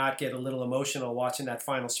cold to not get a little emotional watching that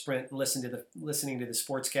final sprint and listening to the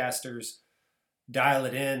sportscasters dial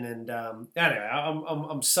it in. And anyway,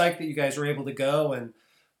 I'm psyched that you guys were able to go, and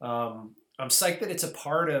I'm psyched that it's a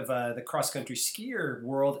part of the cross country skier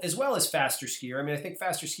world as well as Faster Skier. I think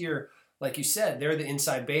Faster Skier, like you said, they're the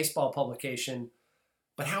Inside Baseball publication,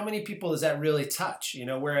 but how many people does that really touch?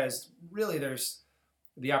 Whereas really there's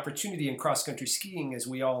the opportunity in cross country skiing, as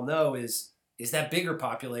we all know, is that bigger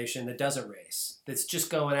population that doesn't race, that's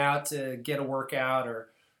just going out to get a workout or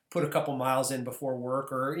put a couple miles in before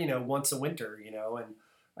work, or once a winter. And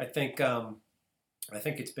I think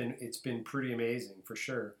it's been pretty amazing for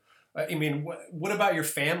sure. What about your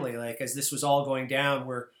family? Like, as this was all going down,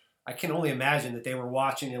 where I can only imagine that they were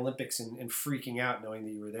watching the Olympics and freaking out knowing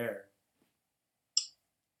that you were there.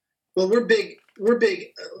 Well, we're big.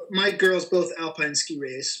 My girls both alpine ski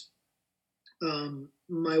race.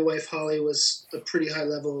 My wife Holly was a pretty high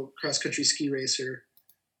level cross country ski racer.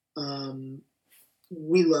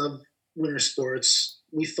 We love winter sports.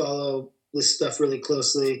 We follow this stuff really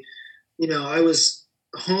closely. I was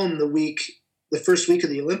home the first week of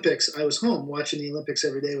the Olympics. I was home watching the Olympics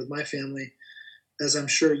every day with my family, as I'm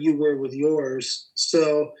sure you were with yours.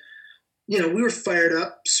 So, we were fired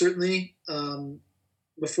up, certainly,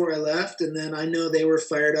 before I left. And then I know they were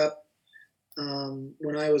fired up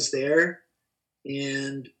when I was there.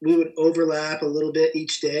 And we would overlap a little bit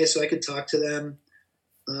each day, so I could talk to them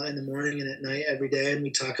in the morning and at night every day. And we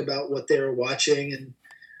talk about what they were watching and,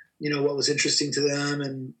 what was interesting to them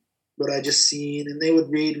and what I just seen. And they would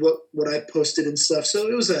read what I posted and stuff. So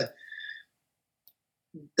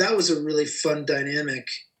that was a really fun dynamic,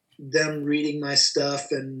 them reading my stuff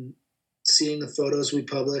and seeing the photos we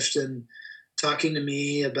published and talking to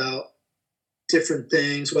me about different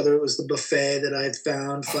things, whether it was the buffet that I'd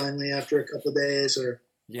found finally after a couple of days or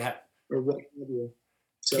what have you.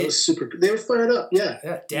 So it was super. They were fired up.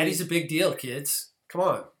 Yeah. Daddy's a big deal, kids. Come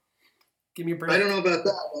on. Give me a break. I don't know about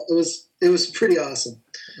that. It was pretty awesome.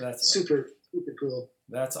 That's super cool.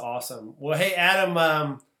 That's awesome. Well, hey, Adam,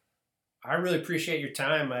 I really appreciate your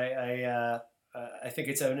time. I think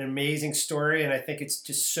it's an amazing story, and I think it's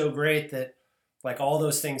just so great that all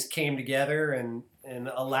those things came together and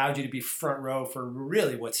allowed you to be front row for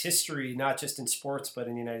really what's history, not just in sports, but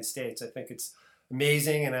in the United States. I think it's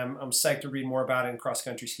amazing, and I'm psyched to read more about it in Cross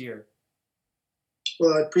Country Skier.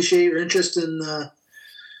 Well, I appreciate your interest, and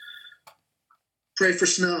pray for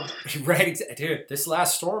snow. Right, dude, this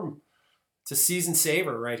last storm, it's a season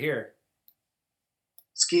saver right here.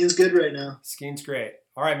 Skiing's good right now. Skiing's great.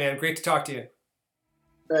 All right, man, great to talk to you.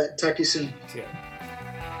 All right, talk to you soon. See ya.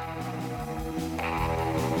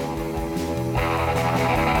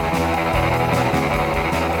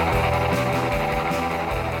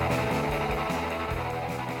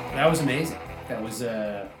 That was amazing. That was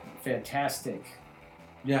a fantastic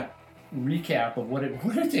recap of what it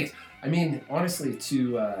takes. Honestly,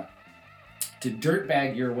 to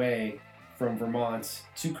dirtbag your way from Vermont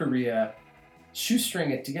to Korea,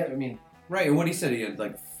 shoestring it together. Right, and what he said, he had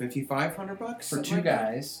 $5,500 for two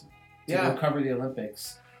guys to go cover the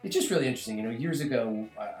Olympics. It's just really interesting. Years ago,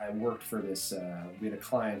 I worked for this. We had a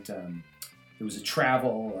client. it was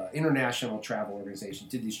a international travel organization,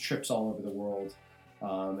 did these trips all over the world.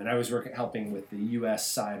 And I was helping with the U.S.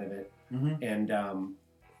 side of it. Mm-hmm. And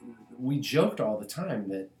we joked all the time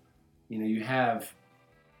that, you have,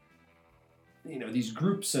 these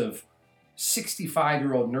groups of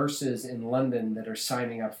 65-year-old nurses in London that are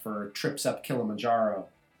signing up for trips up Kilimanjaro.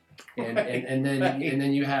 And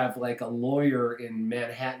then you have like a lawyer in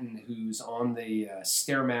Manhattan who's on the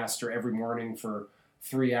Stairmaster every morning for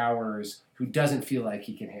 3 hours who doesn't feel like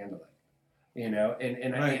he can handle it,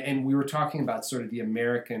 Right. and we were talking about sort of the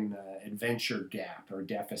American adventure gap or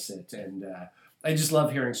deficit, and I just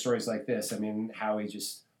love hearing stories like this. I mean, how he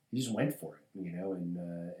just went for it,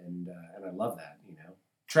 and I love that.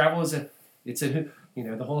 Travel is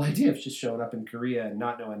the whole idea of just showing up in Korea and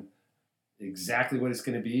not knowing exactly what it's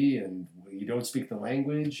going to be, and you don't speak the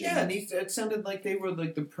language. Yeah, and it sounded like they were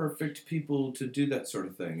like the perfect people to do that sort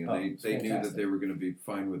of thing, and they knew that they were going to be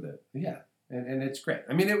fine with it. Yeah, and it's great.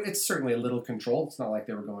 I mean, it's certainly a little controlled. It's not like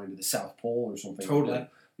they were going to the South Pole or something. Totally. Like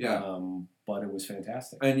that. Yeah. But it was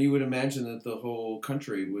fantastic. And you would imagine that the whole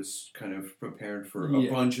country was kind of prepared for a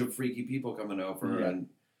bunch of freaky people coming over, and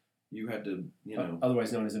you had to,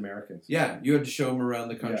 otherwise known as Americans. Yeah, you had to show them around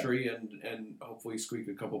the country and hopefully squeak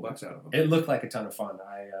a couple bucks out of them. It looked like a ton of fun.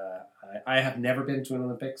 I have never been to an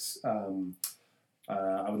Olympics.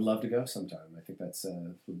 I would love to go sometime. I think that's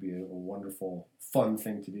would be a wonderful, fun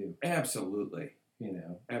thing to do. Absolutely.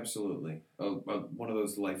 Absolutely. One of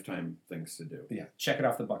those lifetime things to do. Yeah, check it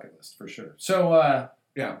off the bucket list for sure. So,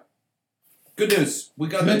 yeah. Good news. We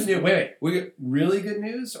got good news. Wait. We got, really good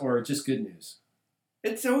news or just good news?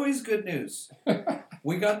 It's always good news.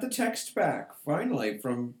 We got the text back finally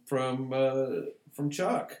from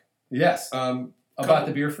Chuck. Yes. About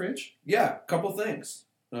the beer fridge? Yeah, couple things.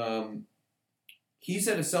 He's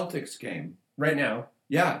at a Celtics game right now.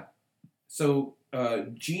 Yeah. So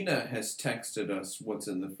Gina has texted us what's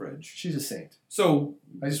in the fridge. She's a saint. So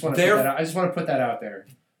I just want to put that out there.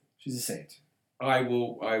 She's a saint. I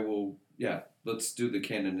will. Yeah. Let's do the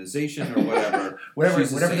canonization or whatever. whatever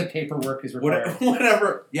the paperwork is required.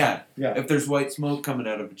 Whatever. Yeah. Yeah. If there's white smoke coming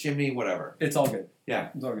out of a chimney, whatever. It's all good. Yeah.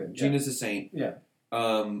 It's all good. Gina's a saint. Yeah.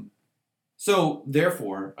 So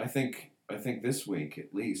therefore, I think this week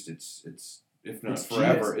at least it's if not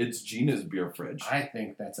forever, it's Gina's beer fridge. I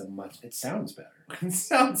think it sounds better. It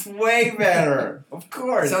sounds way better. Of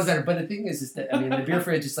course. It sounds better. But the thing is that the beer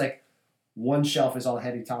fridge is like one shelf is all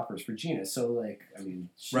heady toppers for Gina. So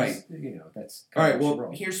she's, right. That's all right.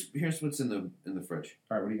 Well, here's what's in the fridge.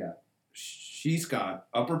 All right, what do you got? She's got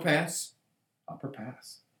Upper Pass.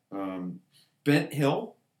 Bent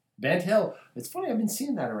Hill. Bent Hill. It's funny. I've been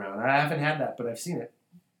seeing that around. I haven't had that, but I've seen it.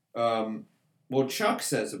 Well, Chuck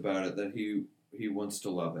says about it that he wants to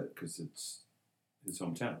love it because it's his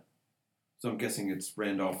hometown. So I'm guessing it's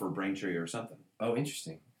Randolph or Braintree or something. Oh,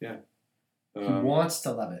 interesting. Yeah. He wants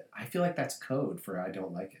to love it. I feel like that's code for I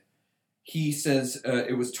don't like it. He says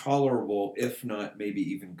it was tolerable, if not maybe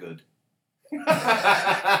even good.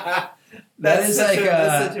 That's such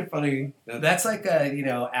a funny. That's like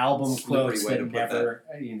a album quotes way to that put never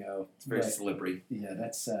that. It's very slippery. Yeah,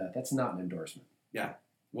 that's not an endorsement. Yeah.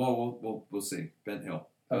 Well, we'll see. Bent Hill.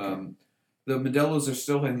 Okay. The Modelo's are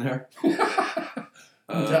still in there.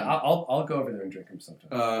 I'll go over there and drink them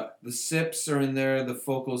sometime. The Sips are in there, the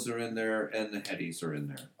Focals are in there, and the Headies are in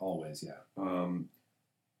there. Always, yeah.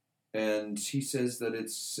 And he says that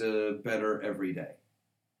it's better every day.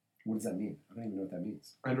 What does that mean? I don't even know what that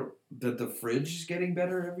means. That the fridge is getting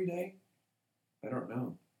better every day? I don't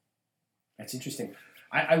know. That's interesting.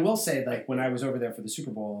 I will say, when I was over there for the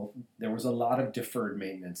Super Bowl, there was a lot of deferred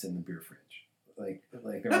maintenance in the beer fridge. Like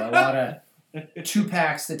there were a lot of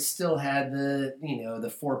 2-packs that still had the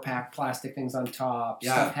 4-pack plastic things on top.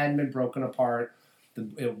 Yeah. Stuff hadn't been broken apart.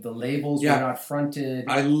 The labels were not fronted.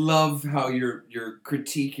 I love how you're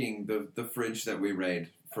critiquing the fridge that we raid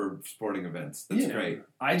for sporting events. That's great.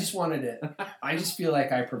 I just wanted it. I just feel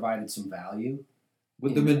like I provided some value.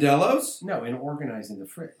 With the Modelo's? No, in organizing the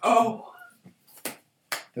fridge. Oh.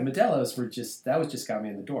 The Modelo's were just got me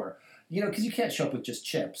in the door. Because you can't show up with just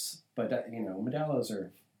chips. But, Modelo's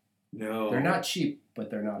are... No. They're not cheap, but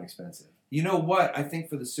they're not expensive. You know what? I think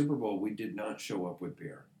for the Super Bowl, we did not show up with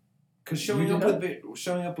beer. Because showing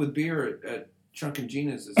up with beer at Chuck and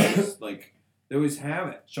Gina's is just they always have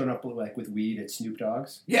it. Showing up with weed at Snoop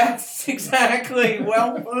Dogg's? Yes, exactly.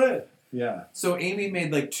 Well put. Yeah. So Amy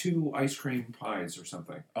made 2 ice cream pies or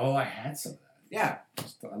something. Oh, I had some of that. Yeah.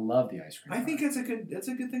 I love the ice cream. I think that's a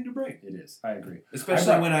good thing to bring. It is. I agree.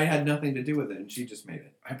 Especially when I had nothing to do with it and she just made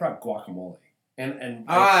it. I brought guacamole. And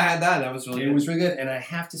I had that. That was really good. It was really good. And I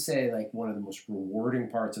have to say, one of the most rewarding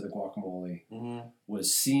parts of the guacamole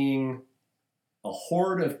was seeing a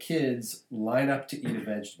horde of kids line up to eat a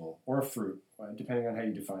vegetable or a fruit, depending on how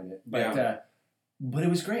you define it. But it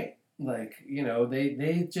was great. Like,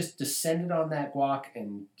 they just descended on that guac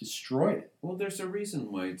and destroyed it. Well, there's a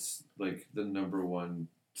reason why it's like the number one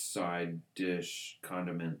side dish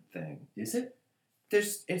condiment thing. Is it?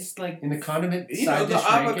 It's like in the condiment the side dish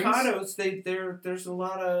avocados. There's a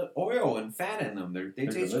lot of oil and fat in them. They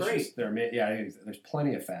taste delicious. great. There's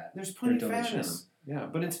plenty of fat. There's plenty of fat in them. Delicious. Yeah,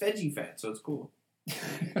 but it's veggie fat, so it's cool.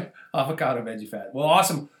 Avocado veggie fat. Well,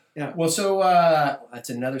 awesome. Yeah. Well, so that's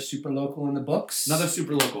another super local in the books. Another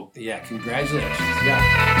super local. Yeah. Congratulations.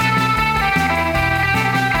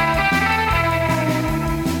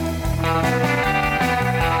 Yeah.